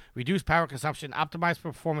GPU, reduce power consumption, optimize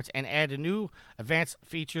performance, and add a new advanced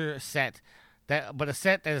feature set, but a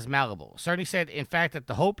set that is malleable. Sony said, in fact, that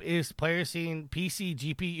the hope is players seeing PC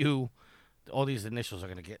GPU, all these initials are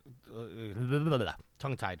going to get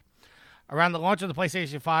tongue-tied, around the launch of the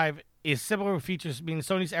PlayStation 5 is similar features, meaning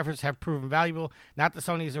Sony's efforts have proven valuable, not that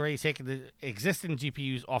Sony has already taken the existing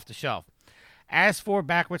GPUs off the shelf. As for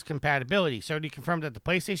backwards compatibility, Sony confirmed that the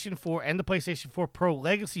PlayStation 4 and the PlayStation 4 Pro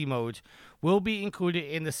Legacy modes will be included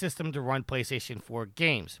in the system to run PlayStation 4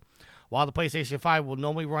 games. While the PlayStation 5 will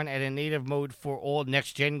normally run at a native mode for all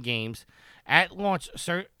next-gen games, at launch,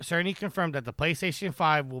 Sony confirmed that the PlayStation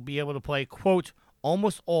 5 will be able to play, quote,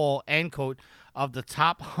 almost all, end quote, of the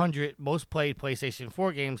top 100 most played PlayStation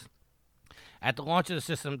 4 games at the launch of the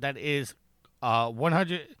system. That is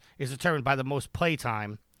 100 is determined by the most play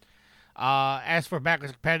time. As for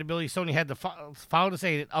backwards compatibility, Sony had to follow the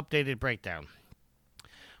same updated breakdown.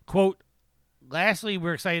 Quote, lastly,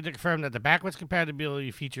 we're excited to confirm that the backwards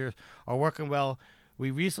compatibility features are working well.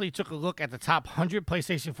 We recently took a look at the top 100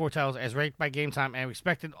 PlayStation 4 titles as ranked by Game Time, and we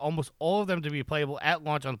expected almost all of them to be playable at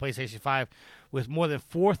launch on the PlayStation 5, with more than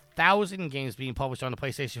 4,000 games being published on the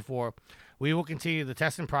PlayStation 4. We will continue the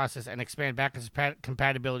testing process and expand backwards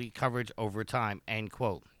compatibility coverage over time, end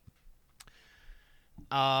quote.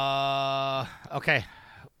 Okay.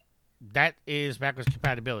 That is backwards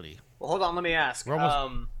compatibility. Well, hold on, let me ask.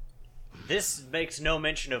 Almost... This makes no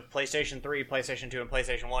mention of PlayStation 3, PlayStation 2, and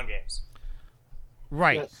PlayStation 1 games.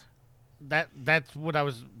 Right. Yes. That's what I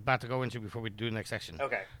was about to go into before we do the next section.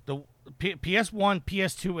 Okay. The PS1,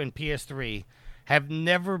 PS2, and PS3 have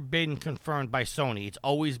never been confirmed by Sony. It's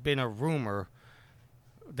always been a rumor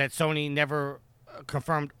that Sony never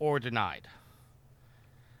confirmed or denied.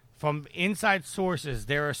 From inside sources,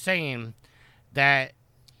 they are saying that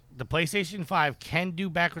the PlayStation 5 can do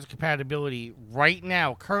backwards compatibility right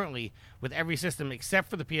now, currently, with every system except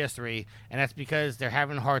for the PS3, and that's because they're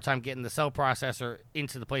having a hard time getting the cell processor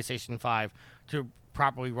into the PlayStation 5 to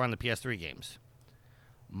properly run the PS3 games.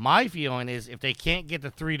 My feeling is if they can't get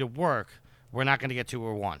the 3 to work, we're not going to get 2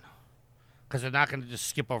 or 1, because they're not going to just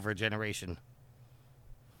skip over a generation.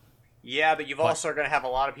 Yeah, but you've also going to have a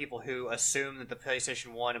lot of people who assume that the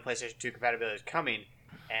PlayStation 1 and PlayStation 2 compatibility is coming,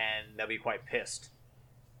 and they'll be quite pissed.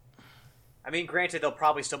 I mean, granted, they'll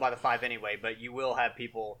probably still buy the 5 anyway, but you will have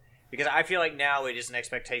people... Because I feel like now it is an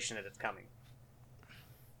expectation that it's coming.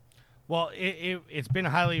 Well, it's been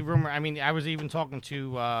highly rumored. I mean, I was even talking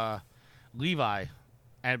to Levi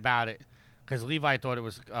about it, because Levi thought it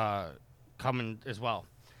was coming as well.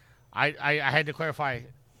 I had to clarify...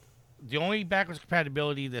 The only backwards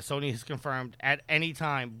compatibility that Sony has confirmed at any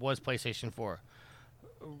time was PlayStation 4.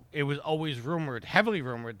 It was always rumored, heavily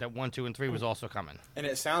rumored, that 1, 2, and 3 was also coming. And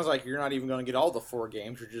it sounds like you're not even going to get all the 4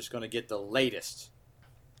 games. You're just going to get the latest.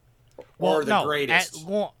 Or the greatest.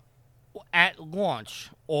 At launch,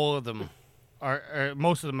 all of them, or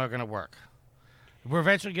most of them are going to work. We're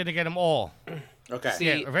eventually going to get them all. Okay. See,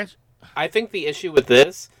 Yeah, eventually. I think the issue with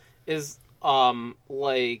this is,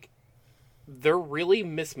 they're really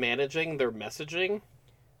mismanaging their messaging.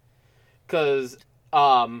 Because,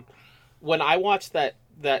 when I watched that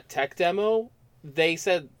tech demo, they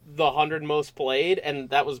said the 100 most played, and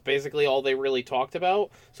that was basically all they really talked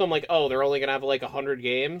about. So I'm like, oh, they're only going to have, 100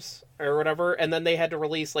 games or whatever. And then they had to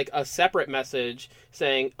release, a separate message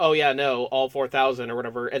saying, oh, yeah, no, all 4,000 or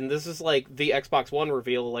whatever. And this is, the Xbox One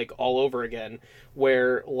reveal, all over again,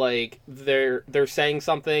 where, they're saying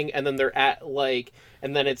something, and then they're at,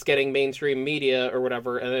 and then it's getting mainstream media or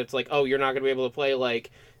whatever, and it's like, oh, you're not going to be able to play,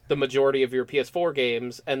 the majority of your PS4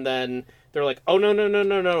 games, and then they're like, oh,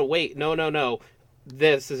 no, wait, no.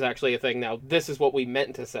 This is actually a thing now. This is what we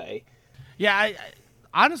meant to say. Yeah, I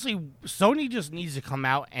honestly, Sony just needs to come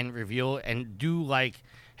out and reveal and do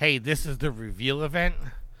hey, this is the reveal event,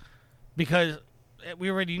 because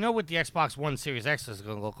we already know what the Xbox One Series X is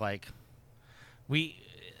going to look like.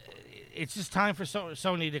 It's just time for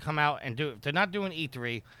Sony to come out and do it. If they're not doing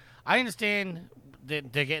E3, I understand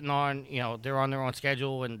that they're getting on, they're on their own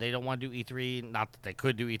schedule and they don't want to do E3. Not that they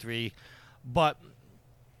could do E3, but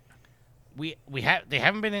they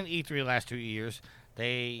haven't been in E3 the last 2 years.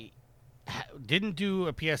 They didn't do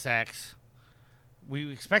a PSX.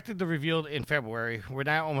 we expected the reveal in February. We're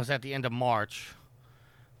now almost at the end of March.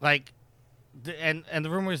 Like, and the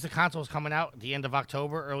rumor is the console is coming out at the end of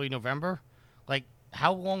October, early November. Like,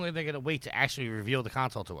 how long are they going to wait to actually reveal the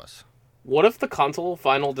console to us? What if the console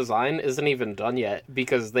final design isn't even done yet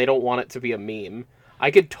because they don't want it to be a meme?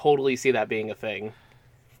 I could totally see that being a thing.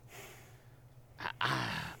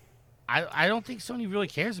 I don't think Sony really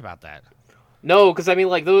cares about that. No, because I mean,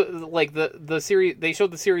 like the series, they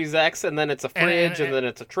showed the Series X, and then it's a fridge, and then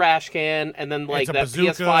it's a trash can, and then like that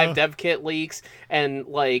bazooka. PS5 dev kit leaks, and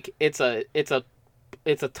like it's a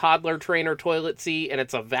toddler trainer toilet seat, and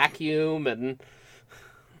it's a vacuum, and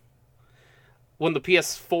when the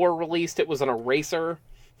PS4 released, it was an eraser.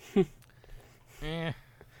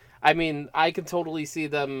 I mean, I can totally see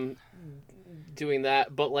them doing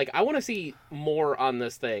that, but like I want to see more on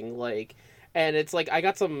this thing, like. And it's like, I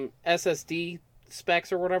got some SSD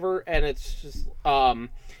specs or whatever, and it's just,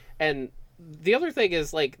 and the other thing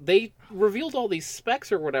is, like, they revealed all these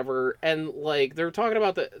specs or whatever, and, like, they're talking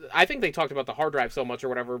about I think they talked about the hard drive so much or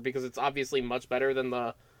whatever, because it's obviously much better than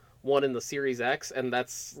the one in the Series X, and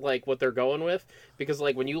that's, like, what they're going with, because,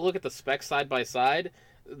 like, when you look at the specs side by side,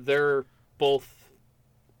 they're both,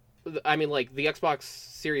 I mean, like, the Xbox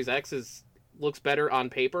Series X looks better on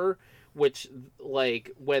paper, which,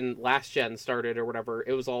 like, when last gen started or whatever,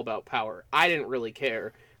 it was all about power. I didn't really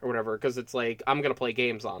care or whatever, because it's like, I'm going to play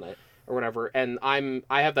games on it or whatever, and I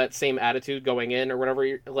have that same attitude going in or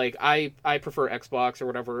whatever. Like, I prefer Xbox or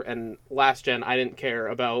whatever, and last gen, I didn't care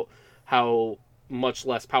about how much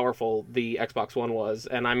less powerful the Xbox One was,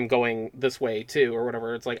 and I'm going this way too or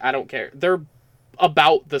whatever. It's like, I don't care. They're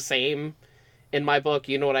about the same in my book,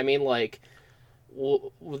 you know what I mean? Like,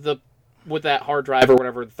 with that hard drive or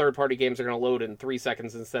whatever, the third-party games are going to load in 3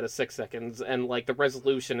 seconds instead of 6 seconds, and, like, the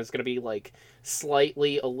resolution is going to be, like,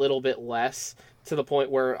 slightly a little bit less, to the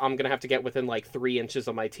point where I'm going to have to get within, like, 3 inches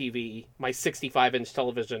of my TV, my 65-inch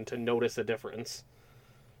television, to notice a difference.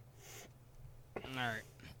 All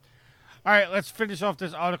right, let's finish off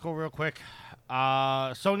this article real quick.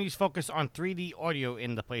 Sony's focus on 3D audio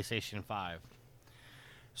in the PlayStation 5.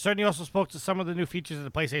 Sony also spoke to some of the new features that the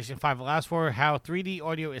PlayStation 5 allows for, how 3D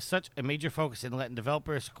audio is such a major focus in letting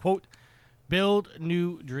developers, quote, build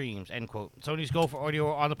new dreams, end quote. Sony's goal for audio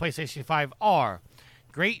on the PlayStation 5 are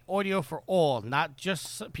great audio for all, not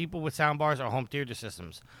just people with soundbars or home theater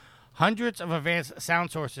systems. Hundreds of advanced sound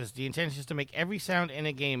sources. The intention is to make every sound in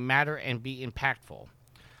a game matter and be impactful.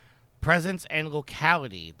 Presence and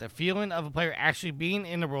locality, the feeling of a player actually being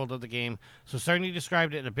in the world of the game. So Sony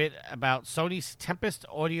described it a bit about Sony's Tempest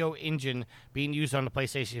audio engine being used on the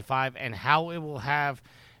PlayStation 5 and how it will have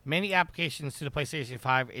many applications to the PlayStation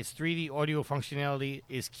 5. Its 3D audio functionality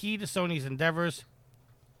is key to Sony's endeavors.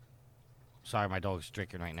 Sorry, my dog's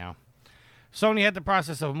drinking right now. Sony had the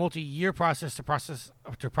process of a multi-year process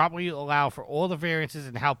to properly allow for all the variances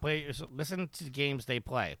in how players listen to the games they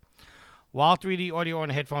play. While 3D audio on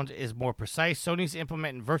the headphones is more precise, Sony's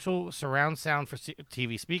implementing virtual surround sound for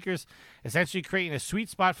TV speakers, essentially creating a sweet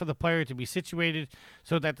spot for the player to be situated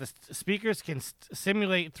so that the speakers can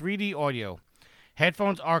simulate 3D audio.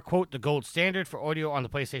 Headphones are, quote, the gold standard for audio on the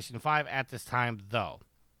PlayStation 5 at this time, though.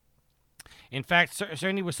 In fact,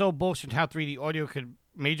 Sony was so bullish on how 3D audio could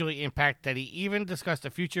majorly impact that he even discussed a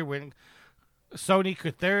future when Sony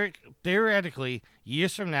could theoretically,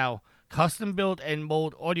 years from now, custom build and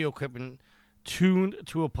mold audio equipment tuned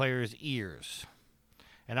to a player's ears.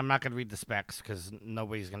 And I'm not going to read the specs because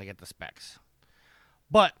nobody's going to get the specs.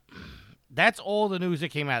 But that's all the news that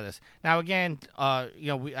came out of this. Now, again,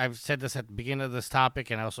 I've said this at the beginning of this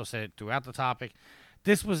topic, and I also said it throughout the topic.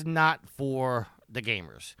 This was not for the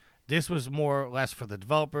gamers. This was more or less for the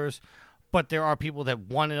developers. But there are people that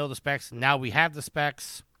want to know the specs. Now we have the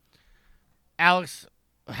specs. Alex,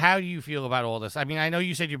 how do you feel about all this? I mean, I know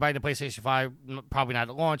you said you're buying the PlayStation 5, probably not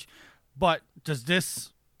at launch, but does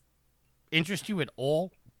this interest you at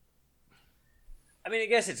all? I mean, I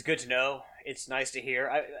guess it's good to know. It's nice to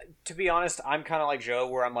hear. To be honest, I'm kind of like Joe,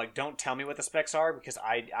 where I'm like, don't tell me what the specs are, because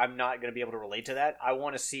I'm not going to be able to relate to that. I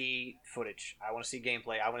want to see footage. I want to see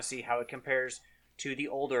gameplay. I want to see how it compares to the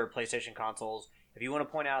older PlayStation consoles. If you want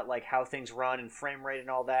to point out like how things run and frame rate and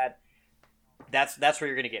all that, that's where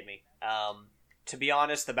you're going to get me. To be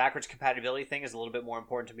honest, the backwards compatibility thing is a little bit more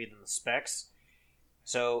important to me than the specs.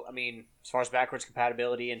 So, I mean, as far as backwards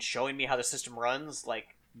compatibility and showing me how the system runs,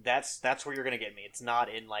 like, that's where you're going to get me. It's not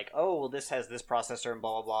in, like, oh, well, this has this processor and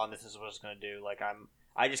blah, blah, blah, and this is what it's going to do. Like,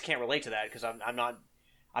 I just can't relate to that because I'm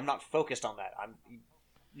not focused on that.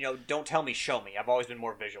 Don't tell me, show me. I've always been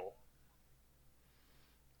more visual.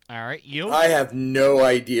 All right, you? I have no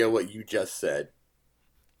idea what you just said.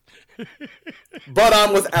 But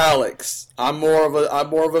I'm with Alex. I'm more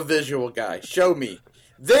of a visual guy. Show me,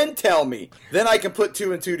 then tell me. Then I can put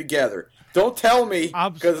two and two together. Don't tell me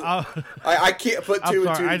because I can't put two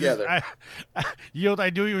and two together. Yield, I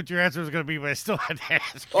knew what your answer was going to be, but I still had to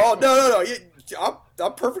ask. Oh no!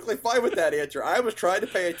 I'm perfectly fine with that answer. I was trying to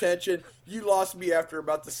pay attention. You lost me after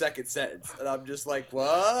about the second sentence, and I'm just like,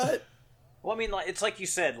 what? Well, I mean, it's like you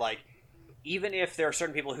said, like, even if there are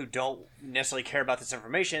certain people who don't necessarily care about this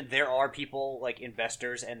information, there are people like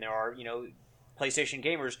investors and there are, PlayStation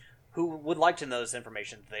gamers who would like to know this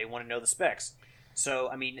information. They want to know the specs. So,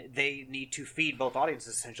 I mean, they need to feed both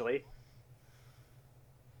audiences, essentially.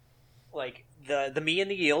 Like, the me and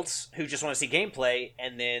the Yields, who just want to see gameplay,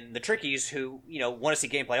 and then the Trickies, who, want to see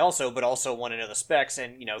gameplay also, but also want to know the specs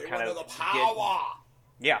and, kind of... the power!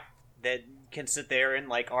 That can sit there and,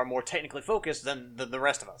 like, are more technically focused than the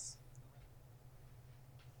rest of us.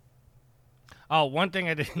 Oh, one thing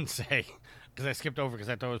I didn't say, because I skipped over because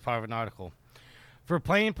I thought it was part of an article. For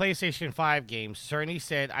playing PlayStation 5 games, Cerny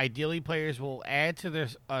said ideally players will add to their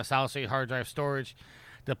solid-state hard drive storage.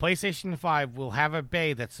 The PlayStation 5 will have a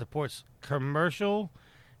bay that supports commercial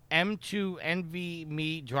M2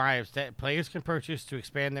 NVMe drives that players can purchase to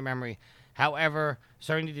expand their memory. However,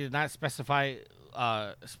 Cerny did not specify...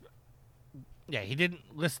 he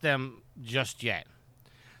didn't list them just yet.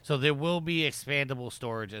 So there will be expandable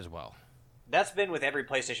storage as well. That's been with every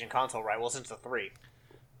PlayStation console, right? Well, since the 3.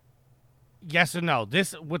 Yes or no?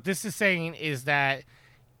 What this is saying is that,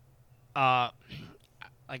 I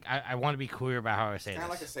want to be clear about how I say this.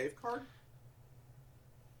 Kind of like a save card?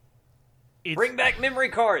 Bring back memory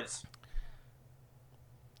cards!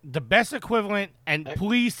 The best equivalent, and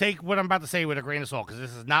please take what I'm about to say with a grain of salt, because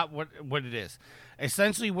this is not what it is.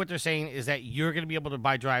 Essentially, what they're saying is that you're going to be able to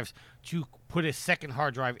buy drives to put a second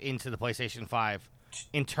hard drive into the PlayStation 5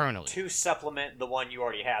 internally. To supplement the one you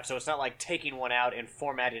already have. So it's not like taking one out and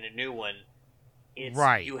formatting a new one. It's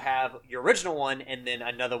right. You have your original one and then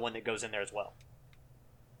another one that goes in there as well.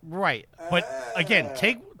 Right. But again,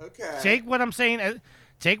 take what I'm saying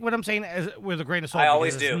as with a grain of salt. I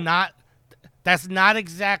always do. That's not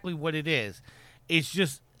exactly what it is. It's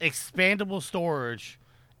just expandable storage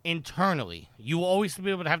internally. You will always be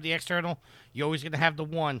able to have the external. You're always going to have the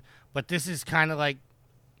one. But this is kind of like,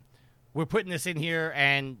 we're putting this in here,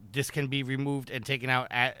 and this can be removed and taken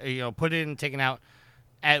out put in and taken out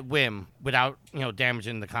at whim without,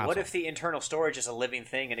 damaging the console. What if the internal storage is a living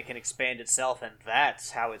thing and it can expand itself, and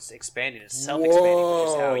that's how it's expanding? It's self-expanding, which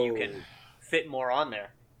is how you can fit more on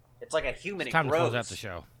there. It's like a human. It's time to close out the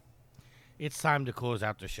show. It's time to close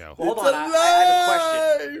out the show. Well, hold on, I have a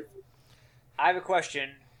question. I have a question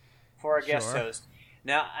for our guest host.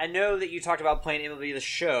 Now, I know that you talked about playing MLB The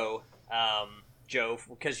Show, Joe,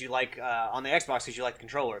 because you like, on the Xbox, because you like the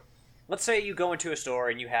controller. Let's say you go into a store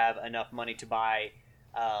and you have enough money to buy,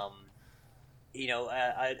 a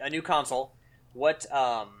new console.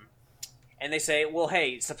 And they say, well,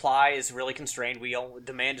 hey, supply is really constrained.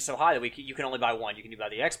 Demand is so high that you can only buy one. You can buy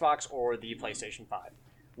the Xbox or the PlayStation 5.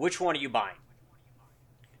 Which one are you buying?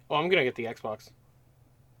 Well, I'm going to get the Xbox.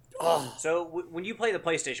 Oh. So when you play the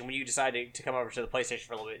PlayStation, when you decide to come over to the PlayStation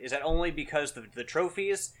for a little bit, is that only because of the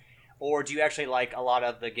trophies, or do you actually like a lot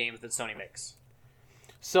of the games that Sony makes?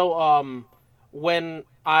 So, when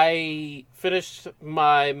I finished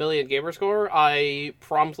my Million Gamer Score, I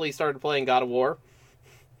promptly started playing God of War.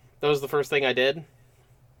 That was the first thing I did.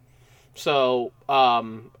 So,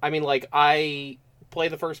 I play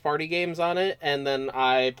the first party games on it, and then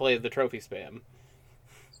I play the trophy spam.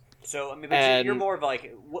 So, but you're more of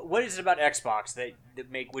like, what is it about Xbox that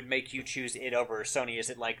would make you choose it over Sony?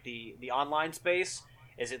 Is it like the online space?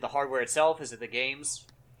 Is it the hardware itself? Is it the games?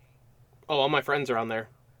 Oh, all my friends are on there.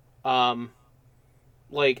 I've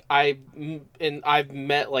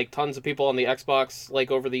met like tons of people on the Xbox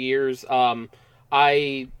like over the years.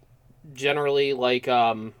 I generally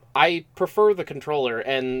I prefer the controller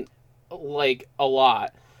and like a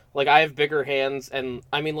lot. Like, I have bigger hands, and,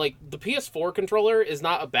 the PS4 controller is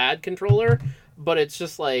not a bad controller, but it's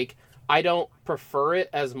just, I don't prefer it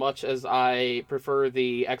as much as I prefer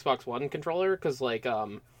the Xbox One controller, because,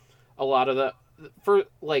 a lot of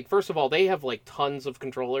first of all, they have, tons of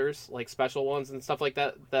controllers, special ones and stuff like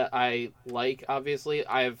that I like, obviously.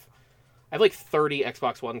 I have 30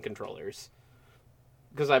 Xbox One controllers,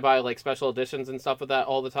 because I buy, special editions and stuff with that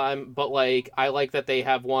all the time. But, I like that they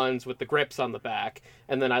have ones with the grips on the back.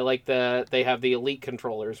 And then I like that they have the Elite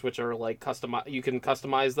controllers, which are, you can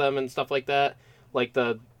customize them and stuff like that. Like,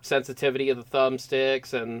 the sensitivity of the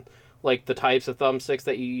thumbsticks and, the types of thumbsticks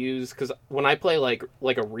that you use. Because when I play, like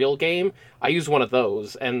a real game, I use one of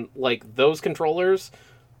those. And, those controllers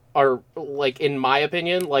are, like, in my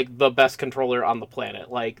opinion, like, the best controller on the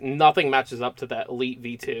planet. Like, nothing matches up to that Elite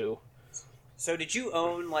V2. So did you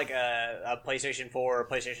own, like, a PlayStation 4 or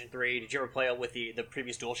PlayStation 3? Did you ever play it with the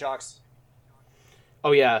previous DualShocks?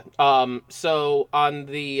 Oh, yeah. So on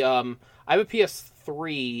the, I have a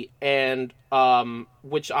PS3, and,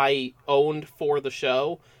 which I owned for the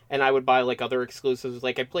show, and I would buy, like, other exclusives.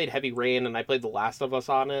 Like, I played Heavy Rain, and I played The Last of Us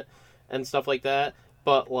on it, and stuff like that.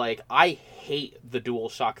 But, like, I hate the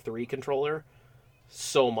DualShock 3 controller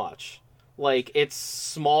so much. Like, it's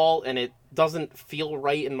small, and it doesn't feel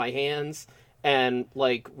right in my hands. And,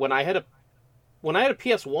 like, when I had a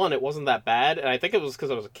PS1, it wasn't that bad, and I think it was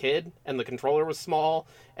because I was a kid, and the controller was small,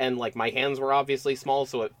 and, like, my hands were obviously small,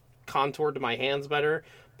 so it contoured to my hands better.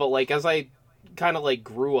 But, like, as I kind of, like,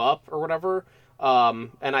 grew up or whatever,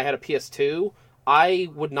 and I had a PS2, I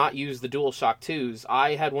would not use the DualShock 2s.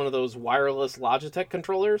 I had one of those wireless Logitech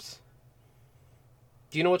controllers.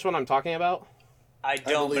 Do you know which one I'm talking about? I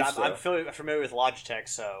don't, believe but so. I'm familiar with Logitech,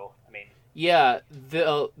 so, I mean... Yeah,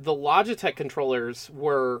 the Logitech controllers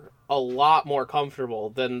were a lot more comfortable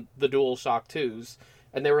than the DualShock 2s,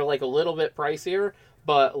 and they were, like, a little bit pricier,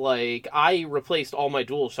 but, like, I replaced all my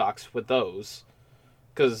DualShocks with those,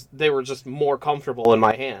 because they were just more comfortable in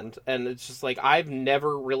my hand, and it's just, like, I've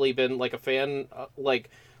never really been, like, a fan, like,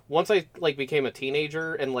 once I, like, became a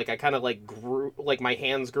teenager, and, like, I kind of, like, grew, like, my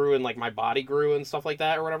hands grew, and, like, my body grew, and stuff like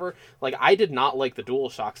that, or whatever, like, I did not like the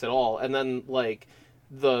DualShocks at all, and then, like,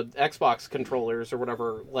 the Xbox controllers, or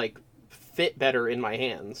whatever, like, fit better in my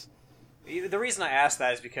hands. The reason I ask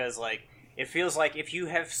that is because, like, it feels like if you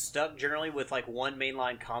have stuck generally with, like, one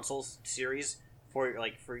mainline console series for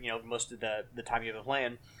you know, most of the time you've been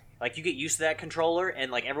playing, like, you get used to that controller,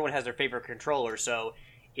 and, like, everyone has their favorite controller, so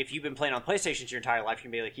if you've been playing on PlayStations your entire life, you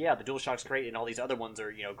can be like, yeah, the DualShock's great, and all these other ones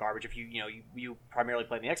are, you know, garbage. If you primarily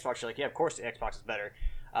play the Xbox, you're like, yeah, of course the Xbox is better.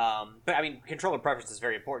 But I mean, controller preference is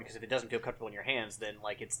very important, because if it doesn't feel comfortable in your hands, then,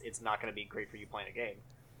 like, it's not going to be great for you playing a game.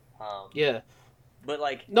 Yeah. But,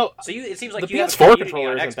 like, No, so it seems like the you have a PS4 community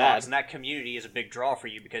controller on isn't Xbox, bad. and that community is a big draw for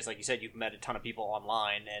you because, like you said, you've met a ton of people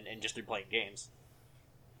online and just through playing games.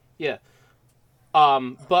 Yeah.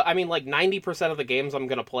 But I mean, like, 90% of the games I'm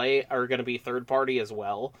gonna play are gonna be third party as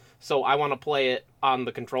well. So I want to play it on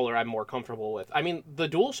the controller I'm more comfortable with. I mean, the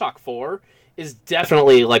DualShock 4 is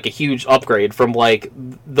definitely, like, a huge upgrade from, like,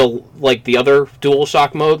 the other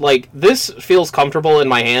DualShock mode. Like, this feels comfortable in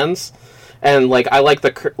my hands, and, like, I like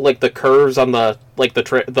the curves on the, like, the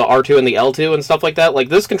R2 and the L2 and stuff like that. Like,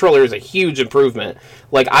 this controller is a huge improvement.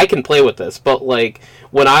 Like, I can play with this, but, like,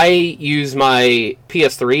 when I use my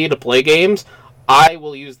PS3 to play games, I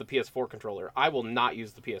will use the PS4 controller. I will not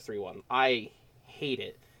use the PS3 one. I hate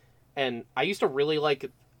it. And I used to really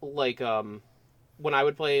like when I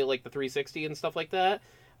would play, like, the 360 and stuff like that,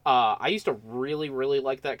 I used to really, really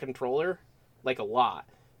like that controller, like, a lot.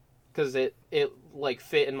 Because it like,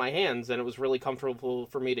 fit in my hands, and it was really comfortable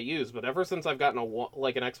for me to use. But ever since I've gotten an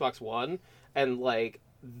Xbox One, and, like,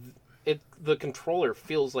 the controller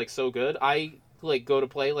feels, like, so good, I, like, go to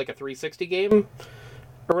play, like, a 360 game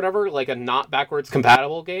or whatever, like a not backwards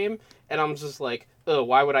compatible game, and I'm just like, oh,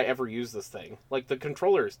 why would I ever use this thing? Like, the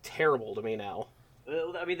controller is terrible to me now.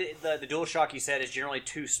 I mean, the DualShock, you said, is generally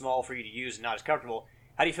too small for you to use and not as comfortable.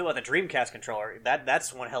 How do you feel about the Dreamcast controller?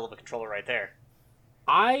 That's one hell of a controller right there.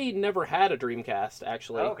 I never had a Dreamcast,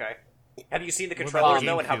 actually. Oh, okay. Have you seen the What about controllers,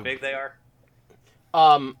 though, and how GameCube? big they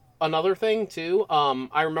are? Another thing, too,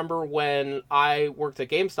 I remember when I worked at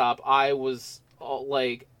GameStop, I was,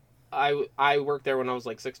 like, I worked there when I was,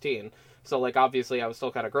 like, 16, so, like, obviously I was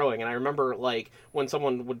still kind of growing, and I remember, like, when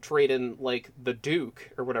someone would trade in, like, the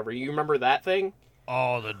Duke or whatever. You remember that thing?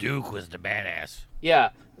 Oh, the Duke was the badass.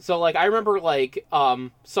 Yeah, so, like, I remember, like,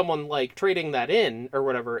 someone, like, trading that in or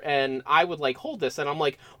whatever, and I would, like, hold this, and I'm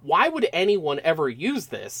like, why would anyone ever use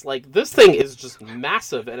this? Like, this thing is just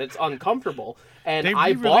massive, and it's uncomfortable, and They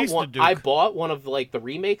I bought re-released the one. Duke. I bought one of, like, the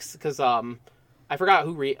remakes, because, I forgot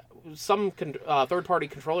who some third-party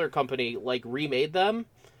controller company, like, remade them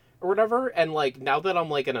or whatever, and, like, now that I'm,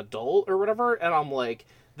 like, an adult or whatever, and I'm like,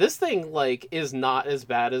 this thing, like, is not as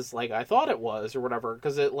bad as, like, I thought it was or whatever,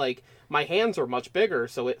 because it, like, my hands are much bigger,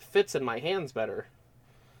 so it fits in my hands better.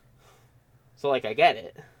 So, like, I get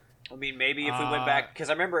it. I mean, maybe if we went back, because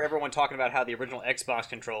I remember everyone talking about how the original Xbox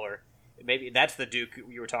controller, maybe that's the Duke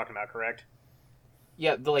you were talking about, correct?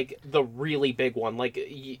 Yeah, the really big one, like,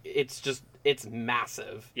 it's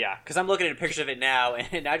massive. Yeah, because I'm looking at a picture of it now,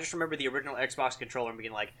 and I just remember the original Xbox controller and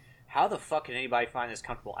being like, how the fuck can anybody find this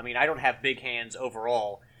comfortable? I mean, I don't have big hands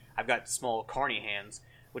overall. I've got small, carny hands,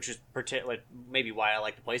 which is maybe why I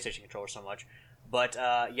like the PlayStation controller so much. But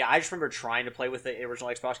yeah, I just remember trying to play with the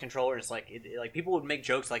original Xbox controller, and it's like like people would make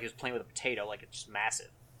jokes like it was playing with a potato, like it's just massive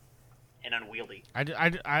and unwieldy.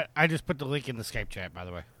 I just put the link in the Skype chat, by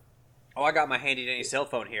the way. Oh, I got my handy dandy cell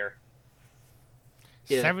phone here.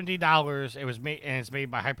 Yeah. $70. It was made, and it's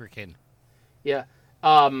made by Hyperkin. Yeah.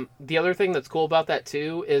 The other thing that's cool about that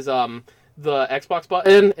too is the Xbox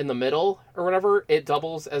button in the middle or whatever, it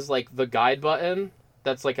doubles as like the guide button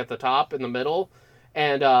that's like at the top in the middle.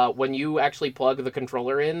 And when you actually plug the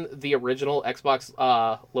controller in, the original Xbox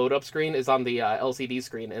load up screen is on the LCD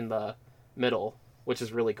screen in the middle, which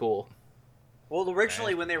is really cool. Well,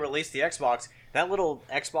 originally when they released the Xbox, that little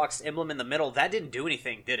Xbox emblem in the middle, that didn't do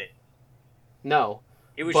anything, did it? No.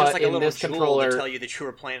 It was But just like a in little this jewel controller- to tell you that you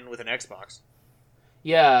were playing with an Xbox.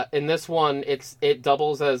 Yeah, in this one, it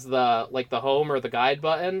doubles as the home or the guide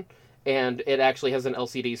button, and it actually has an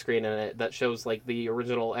LCD screen in it that shows like the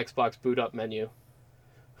original Xbox boot up menu.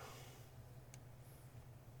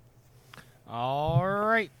 All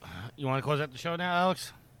right. You want to close out the show now,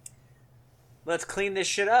 Alex? Let's clean this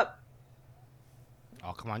shit up.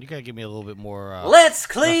 Oh, come on. You got to give me a little bit more... Let's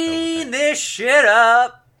gusto with clean that. this shit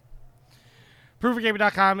up.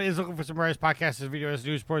 ProvenGamer.com is looking for some various podcasts, videos,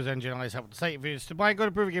 news, reports, and generalized help with the site. If you're interested in buying, go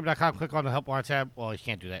to ProvenGamer.com, click on the Help Line tab. Well, you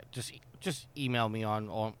can't do that. Just email me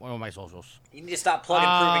on my socials. You need to stop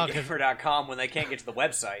plugging Okay. ProvenGamer.com when they can't get to the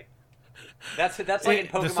website. That's like in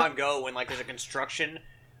Pokemon Go when like there's a construction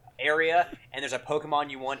area and there's a Pokemon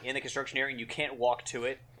you want in the construction area and you can't walk to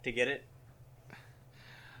it to get it.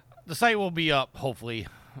 The site will be up, hopefully,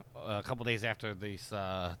 a couple days after this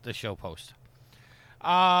show post.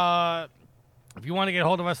 If you want to get a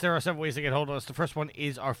hold of us, there are several ways to get a hold of us. The first one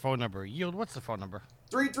is our phone number. Yield, what's the phone number?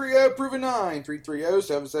 330-PROVEN9,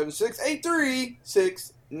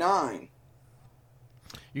 330-776-8369.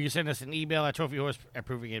 You can send us an email at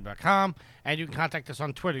trophyhorse@provingame.com, and you can contact us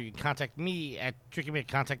on Twitter. You can contact me at TrickyMick,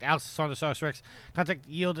 contact Alex at SaunderSauceRex, contact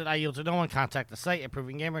Yield at IYieldToNoOne, contact the site at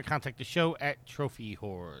Proving Gamer, contact the show at Trophy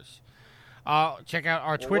Horrors. Check out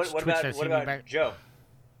our Twitch. What Twitch about Joe?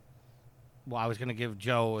 Well, I was going to give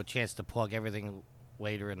Joe a chance to plug everything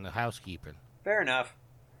later in the housekeeping. Fair enough.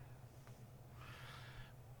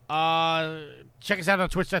 Check us out on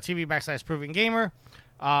twitch.tv/Proving Gamer.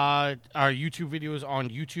 Our YouTube videos on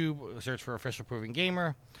YouTube. Search for Official Proving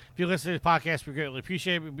Gamer. If you listen to the podcast, we greatly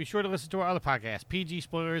appreciate it. Be sure to listen to our other podcasts, PG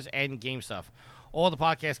Spoilers and Game Stuff. All the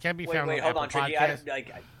podcasts can be found on hold Apple on, Tricky. Podcasts.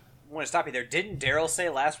 I want to stop you there. Didn't Daryl say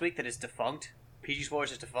last week that it's defunct? PG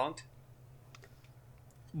Spoilers is defunct?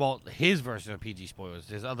 Well, his version of PG Spoilers.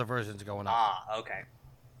 There's other versions going on. Ah, okay.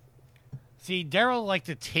 See, Daryl liked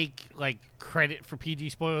to take credit for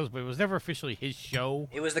PG Spoilers, but it was never officially his show.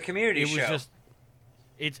 It was the community show. It was just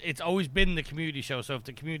it's always been the community show. So if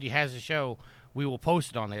the community has a show, we will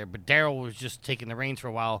post it on there. But Daryl was just taking the reins for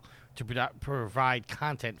a while to provide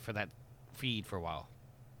content for that feed for a while.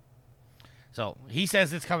 So he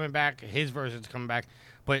says it's coming back. His version's coming back,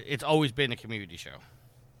 but it's always been a community show.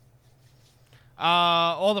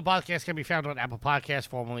 All the podcasts can be found on Apple Podcasts,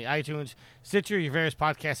 formerly iTunes, Stitcher, your various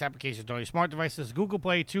podcast applications on your smart devices, Google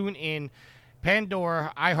Play, TuneIn,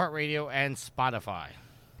 Pandora, iHeartRadio, and Spotify.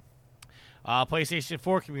 PlayStation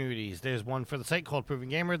 4 communities. There's one for the site called Proving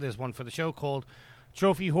Gamer. There's one for the show called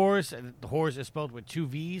Trophy Horrors. The Horrors is spelled with 2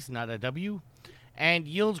 V's, not a W. And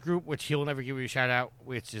Yield's group, which he'll never give you a shout out,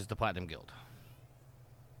 which is the Platinum Guild.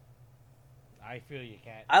 I feel you,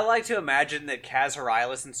 Kat. I like to imagine that Kaz Hirai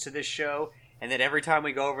listens to this show, and that every time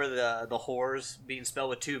we go over the horrors being spelled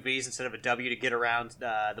with 2 V's instead of a W to get around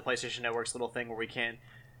the PlayStation Network's little thing where we can't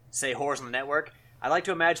say horrors on the network, I like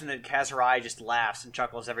to imagine that Kaz Hirai just laughs and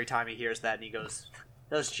chuckles every time he hears that, and he goes,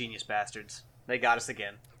 "Those genius bastards. They got us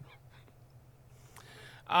again."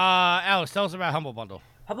 Alex, tell us about Humble Bundle.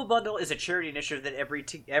 Humble Bundle is a charity initiative that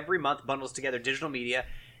every month bundles together digital media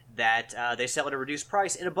that they sell at a reduced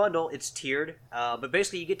price. In a bundle, it's tiered, but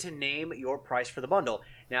basically you get to name your price for the bundle.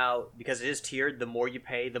 Now, because it is tiered, the more you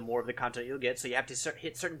pay, the more of the content you'll get, so you have to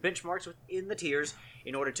hit certain benchmarks within the tiers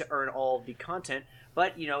in order to earn all of the content.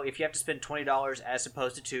 But, if you have to spend $20 as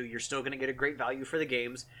opposed to $2, you're still going to get a great value for the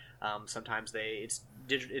games. Sometimes they've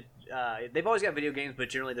always got video games, but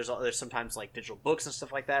generally there's sometimes like digital books and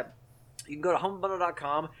stuff like that. You can go to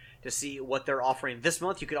humblebundle.com to see what they're offering this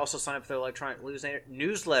month. You could also sign up for their electronic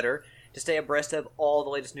newsletter to stay abreast of all the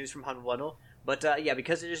latest news from Humble Bundle. But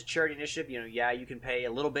because it is a charity initiative, you can pay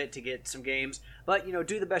a little bit to get some games, but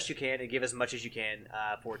do the best you can and give as much as you can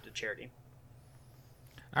for it to charity.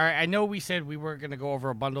 All right, I know we said we weren't going to go over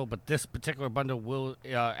a bundle, but this particular bundle will,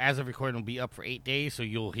 as of recording, will be up for 8 days, so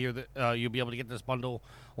you'll be able to get this bundle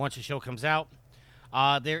once the show comes out.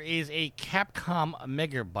 There is a Capcom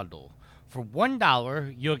Mega Bundle For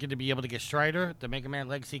 $1, you're going to be able to get Strider, the Mega Man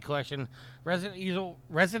Legacy Collection, Resident Evil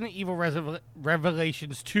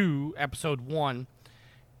Revelations 2, Episode 1,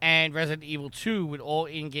 and Resident Evil 2 with all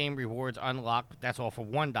in-game rewards unlocked. That's all for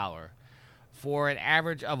 $1. For an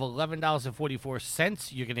average of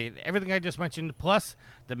 $11.44, you're going to get everything I just mentioned, plus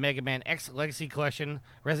the Mega Man X Legacy Collection,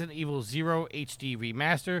 Resident Evil 0 HD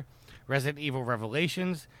Remaster, Resident Evil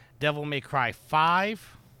Revelations, Devil May Cry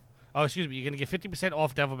 5. Oh, excuse me, you're going to get 50%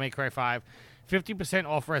 off Devil May Cry 5, 50%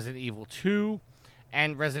 off Resident Evil 2,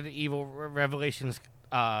 and Resident Evil Revelations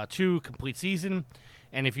 2 Complete Season.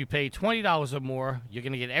 And if you pay $20 or more, you're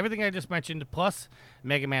going to get everything I just mentioned, plus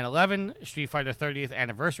Mega Man 11, Street Fighter 30th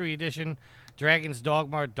Anniversary Edition, Dragon's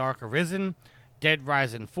Dogma Dark Arisen, Dead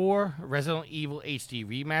Rising 4, Resident Evil HD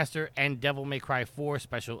Remaster, and Devil May Cry 4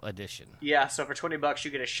 Special Edition. Yeah, so for $20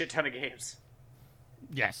 you get a shit ton of games.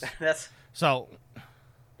 Yes. That's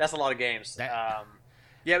a lot of games. Yeah,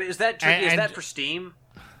 but is that tricky? Is that for Steam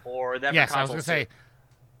or that yes, for consoles? I was going to say.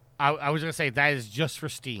 I was going to say that is just for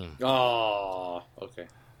Steam. Oh, okay.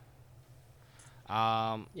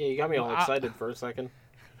 Yeah, you got me all excited for a second.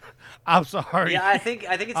 I'm sorry. Yeah, I think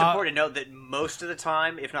it's important to note that most of the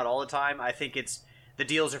time, if not all the time, I think it's the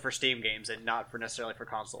deals are for Steam games and not for necessarily for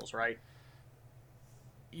consoles, right?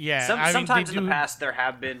 Yeah. Sometimes in the past there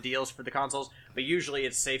have been deals for the consoles, but usually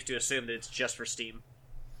it's safe to assume that it's just for Steam.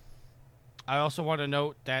 I also want to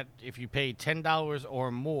note that if you pay $10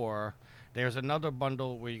 or more, there's another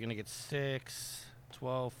bundle where you're going to get 6,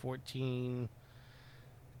 12, 14,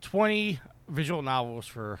 20 visual novels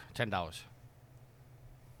for $10.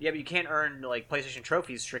 Yeah, but you can't earn like PlayStation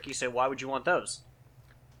trophies, Tricky, so why would you want those?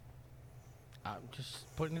 I'm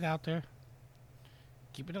just putting it out there.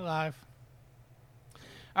 Keep it alive.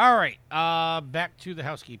 All right, back to the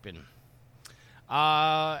housekeeping.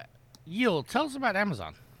 Yield, tell us about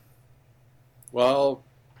Amazon. Well,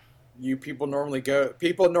 people normally go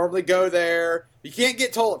there. You can't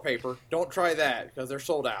get toilet paper. Don't try that because they're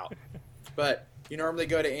sold out. But you normally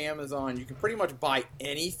go to Amazon. You can pretty much buy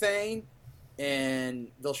anything, and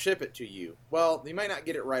they'll ship it to you. Well, you may not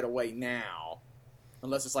get it right away now,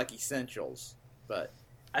 unless it's like essentials. But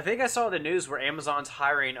I think I saw the news where Amazon's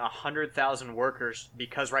hiring 100,000 workers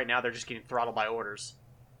because right now they're just getting throttled by orders.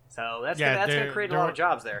 So that's going to create a lot of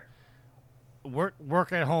jobs there.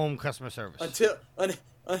 Work at home customer service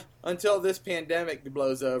until this pandemic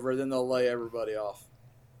blows over, then they'll lay everybody off.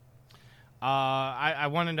 I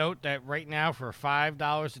want to note that right now for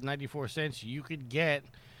 $5.94 you could get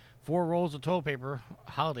 4 rolls of toilet paper,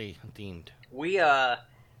 holiday themed. We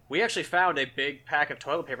actually found a big pack of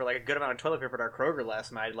toilet paper, like a good amount of toilet paper at our Kroger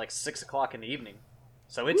last night, at like 6 o'clock in the evening.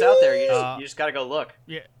 So it's out there. You just got to go look.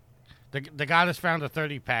 Yeah, the goddess found a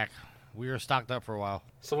 30-pack. We were stocked up for a while.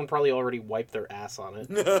 Someone probably already wiped their ass on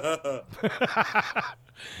it.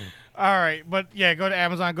 All right, but yeah, go to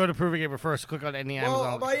Amazon. Go to Proving Gamer first. Click on any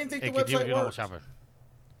Amazon. Well, I didn't think the website worked.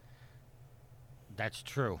 That's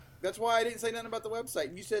true. That's why I didn't say nothing about the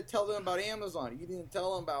website. You said tell them about Amazon. You didn't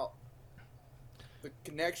tell them about the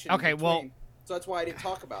connection. Okay, well, so that's why I didn't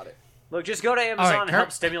talk about it. Look, just go to Amazon and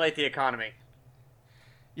help stimulate the economy.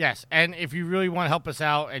 Yes, and if you really want to help us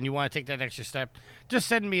out and you want to take that extra step, just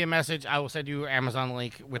send me a message. I will send you an Amazon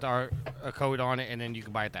link with our code on it, and then you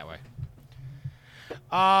can buy it that way.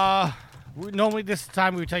 Normally this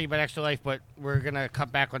time we would tell you about Extra Life, but we're going to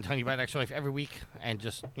cut back on telling you about Extra Life every week and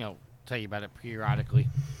just, tell you about it periodically.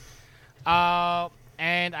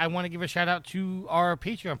 And I want to give a shout out to our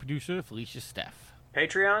Patreon producer, Felicia Steph.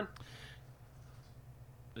 Patreon?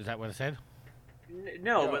 Is that what I said?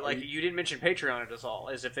 No, but you didn't mention Patreon at all,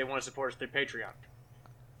 as if they want to support us through Patreon.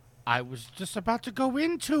 I was just about to go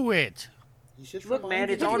into it. Look, man,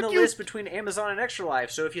 it's on the list between Amazon and Extra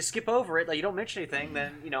Life, so if you skip over it, you don't mention anything,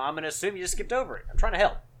 then, I'm going to assume you just skipped over it. I'm trying to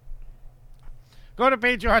help. Go to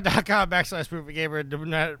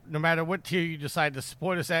patreon.com/ProvenGamer. No matter what tier you decide to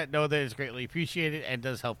support us at, know that it's greatly appreciated and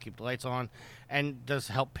does help keep the lights on and does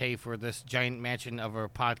help pay for this giant mansion of a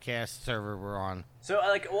podcast server we're on. So,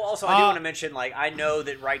 also, I do want to mention, I know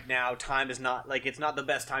that right now time is not, it's not the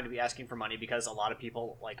best time to be asking for money because a lot of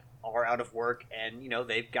people, are out of work and,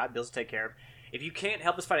 they've got bills to take care of. If you can't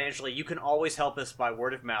help us financially, you can always help us by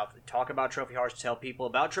word of mouth. Talk about Trophy Horrors, tell people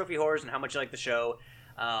about Trophy Horrors and how much you like the show.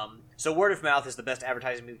 So word of mouth is the best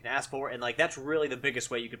advertising we can ask for, and that's really the biggest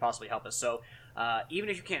way you could possibly help us. So even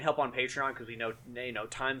if you can't help on Patreon, because we know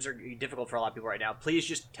times are difficult for a lot of people right now, please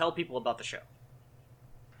just tell people about the show.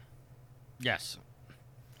 Yes.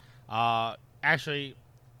 Actually,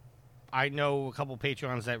 I know a couple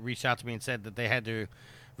Patreons that reached out to me and said that they had to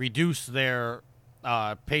reduce their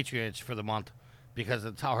patronage for the month because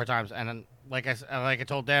of hard times. And then, like I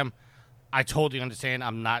told them, I totally understand.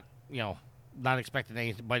 I'm not not expecting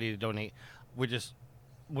anybody to donate.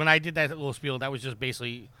 When I did that little spiel, that was just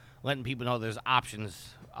basically letting people know there's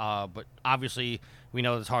options. But obviously, we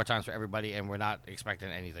know there's hard times for everybody, and we're not expecting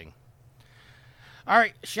anything. All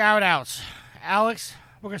right, shout-outs. Alex,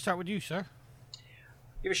 we're going to start with you, sir.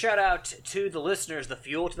 Give a shout out to the listeners, the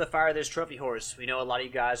fuel to the fire. There's Trophy Horse. We know a lot of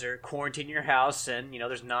you guys are quarantined in your house, and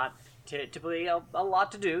there's not typically a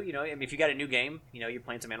lot to do. If you got a new game, you're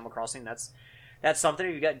playing some Animal Crossing. That's something.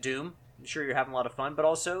 If you got Doom, I'm sure you're having a lot of fun. But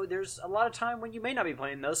also, there's a lot of time when you may not be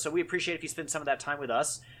playing those. So we appreciate if you spend some of that time with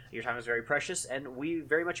us. Your time is very precious, and we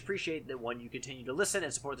very much appreciate that you continue to listen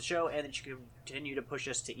and support the show, and that you continue to push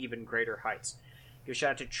us to even greater heights. Give a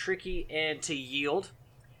shout out to Tricky and to Yield.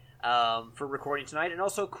 For recording tonight, and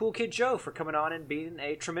also Cool Kid Joe for coming on and being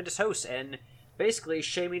a tremendous host and basically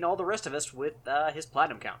shaming all the rest of us with his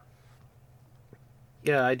platinum count.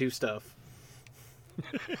 Yeah, I do stuff.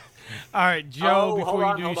 All right, Joe. Before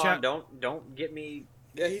hold you do on, your shout, don't get me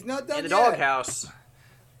Yeah, he's not done in the yet. doghouse.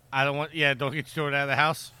 I don't want. Yeah, don't get thrown out of the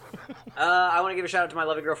house. I want to give a shout out to my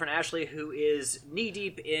loving girlfriend Ashley, who is knee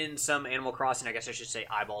deep in some Animal Crossing. I guess I should say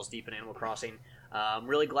eyeballs deep in Animal Crossing. I'm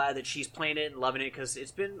really glad that she's playing it and loving it, because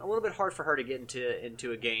it's been a little bit hard for her to get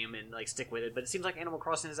into a game and stick with it. But it seems like Animal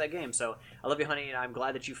Crossing is that game. So I love you, honey, and I'm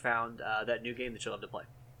glad that you found that new game that you love to play.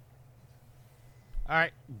 All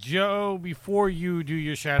right, Joe. Before you do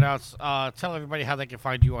your shout-outs, tell everybody how they can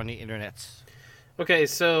find you on the internets. Okay,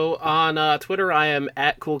 so on Twitter, I am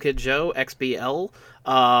at CoolKidJoe, XBL.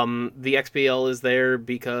 The XBL is there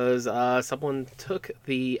because someone took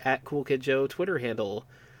the at CoolKidJoe Twitter handle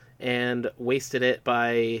and wasted it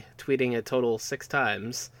by tweeting a total 6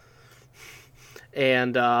 times.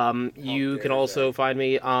 And you can also find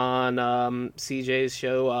me on CJ's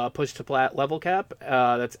show, Push to Plat Level Cap.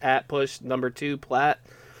 That's at push2plat.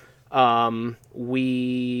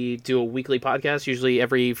 We do a weekly podcast. Usually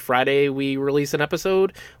every Friday we release an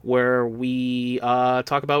episode where we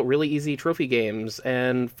talk about really easy trophy games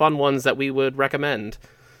and fun ones that we would recommend.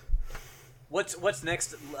 What's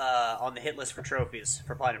next on the hit list for trophies,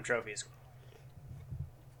 for platinum trophies?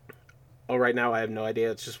 Oh, right now I have no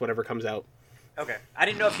idea. It's just whatever comes out. Okay, I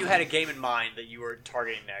didn't know if you had a game in mind that you were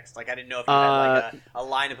targeting next. I didn't know if you had a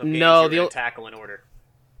lineup of games you were going to tackle in order.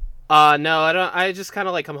 No, I don't. I just kind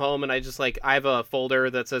of come home and I just I have a folder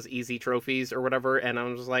that says easy trophies or whatever, and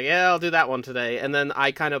I'm just yeah, I'll do that one today. And then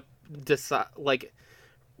I kind of decide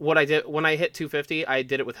what I did when I hit 250. I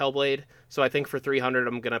did it with Hellblade, so I think for 300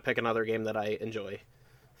 I'm gonna pick another game that I enjoy.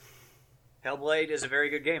 Hellblade is a very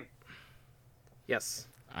good game. Yes.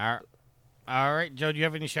 All right, Joe. Do you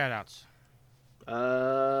have any shout-outs?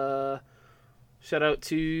 Shout out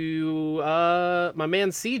to my man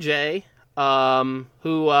CJ.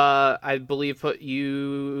 Who I believe put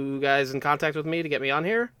you guys in contact with me to get me on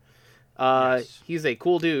here. Yes. He's a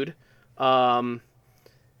cool dude from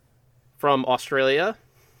Australia.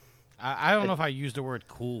 I don't know if I used the word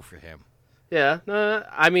cool for him. Yeah,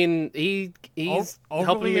 I mean he's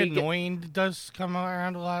helping me. Annoying does come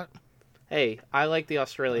around a lot. Hey, I like the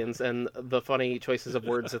Australians and the funny choices of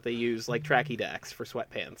words that they use, like tracky dacks for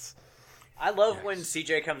sweatpants. I love when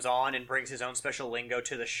CJ comes on and brings his own special lingo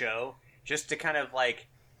to the show, just to kind of like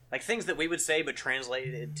things that we would say but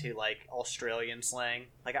translated into Australian slang.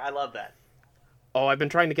 I love that. Oh, I've been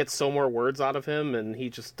trying to get so more words out of him, and he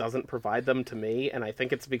just doesn't provide them to me. And I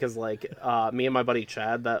think it's because me and my buddy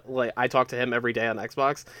Chad, that I talk to him every day on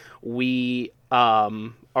Xbox. We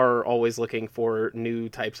are always looking for new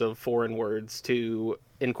types of foreign words to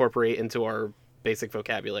incorporate into our basic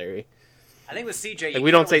vocabulary. I think with CJ, you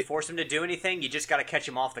we don't don't say force him to do anything. You just got to catch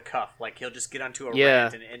him off the cuff. He'll just get onto a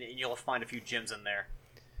rant, and you'll find a few gems in there.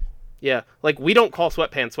 Yeah, we don't call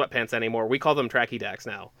sweatpants anymore. We call them tracky dacks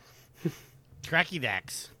now. Tracky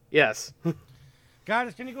dacks. Yes.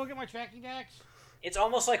 Goddess, can you go get my tracky dacks? It's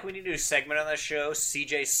almost like we need to do a segment on this show,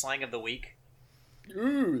 CJ's Slang of the Week.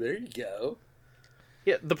 Ooh, there you go.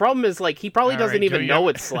 Yeah, the problem is he probably doesn't right, even Joe, know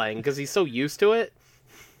it's slang because he's so used to it.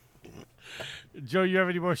 Joe, you have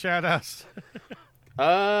any more shout-outs?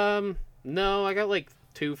 No, I got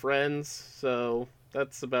 2 friends, so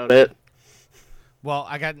that's about it. Well,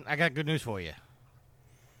 I got good news for you.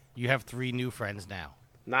 You have 3 new friends now.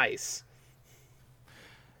 Nice.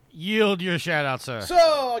 Yield your shout-out, sir. So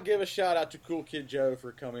I'll give a shout out to Cool Kid Joe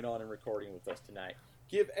for coming on and recording with us tonight.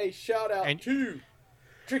 Give a shout out to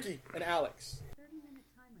Tricky and Alex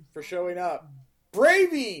for showing up,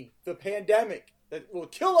 braving the pandemic that will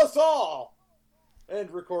kill us all,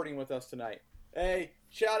 and recording with us tonight. A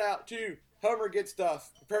shout out to Homer Get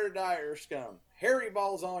Stuff, Prepare to Die or Scum, Harry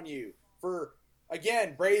Balls on You for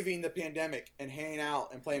again braving the pandemic and hanging out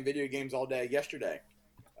and playing video games all day yesterday.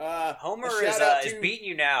 Homer shout is out beating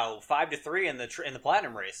you now 5-3 in the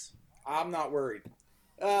platinum race. I'm not worried.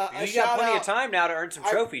 You got plenty of time now to earn some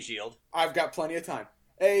trophy shield. I've got plenty of time.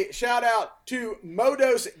 A shout out to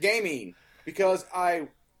Modos Gaming because I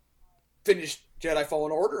finished Jedi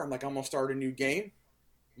Fallen Order. I'm like, I'm gonna start a new game.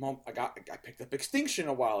 I picked up Extinction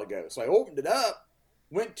a while ago, so I opened it up,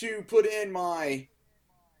 went to put in my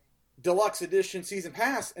Deluxe Edition Season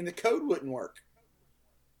Pass, and the code wouldn't work.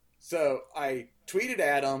 So I tweeted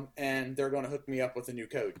at them, and they're going to hook me up with a new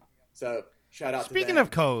code. So shout out to them. Speaking of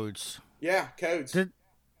codes. Yeah, codes. The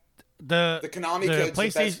Konami code's the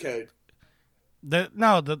best code.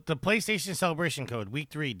 The PlayStation Celebration code, week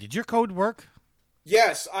 3. Did your code work?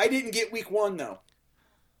 Yes, I didn't get week 1, though.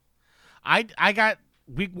 I got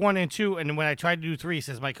week 1 and 2, and when I tried to do 3, it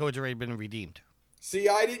says my code's already been redeemed. See,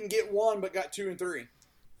 I didn't get 1, but got 2 and 3.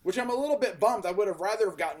 Which I'm a little bit bummed. I would have rather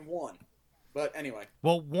have gotten 1. But anyway.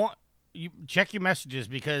 Well, you check your messages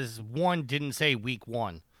because 1 didn't say week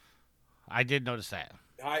 1. I did notice that.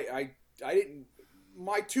 I didn't.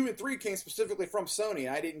 My 2 and 3 came specifically from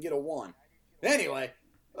Sony. I didn't get a 1. Anyway.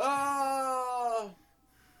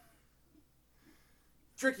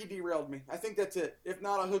 Tricky derailed me. I think that's it. If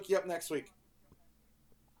not, I'll hook you up next week.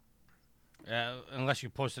 Unless you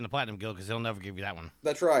post in the Platinum Guild because they'll never give you that one.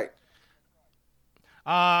 That's right.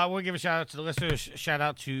 We'll give a shout out to the listeners. Shout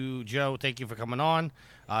out to Joe. Thank you for coming on.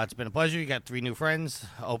 It's been a pleasure. You got 3 new friends.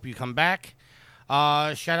 I hope you come back.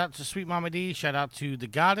 Shout out to Sweet Mama D. Shout out to the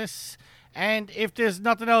Goddess. And if there's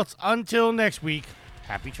nothing else, until next week,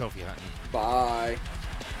 happy trophy hunting. Bye.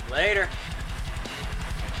 Later.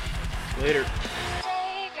 Later.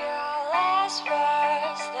 Save your last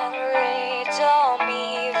words, then riddle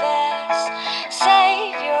me this.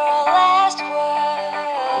 Save your last words.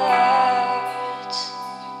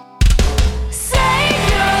 Save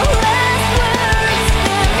your last words,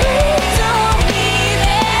 then riddle me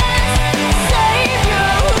this. Save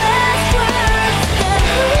your last words, then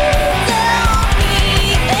riddle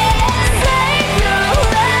me this. Save your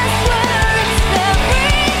last words, then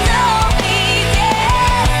riddle me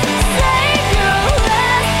this. Save your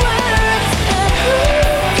last words, then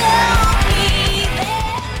riddle me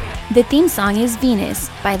this. The theme song is Venus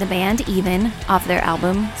by the band Even off their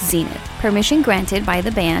album Zenith. Permission granted by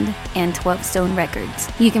the band and 12 Stone Records.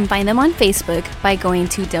 You can find them on Facebook by going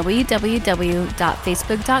to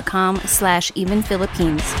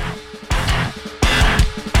www.facebook.com/evenphilippines.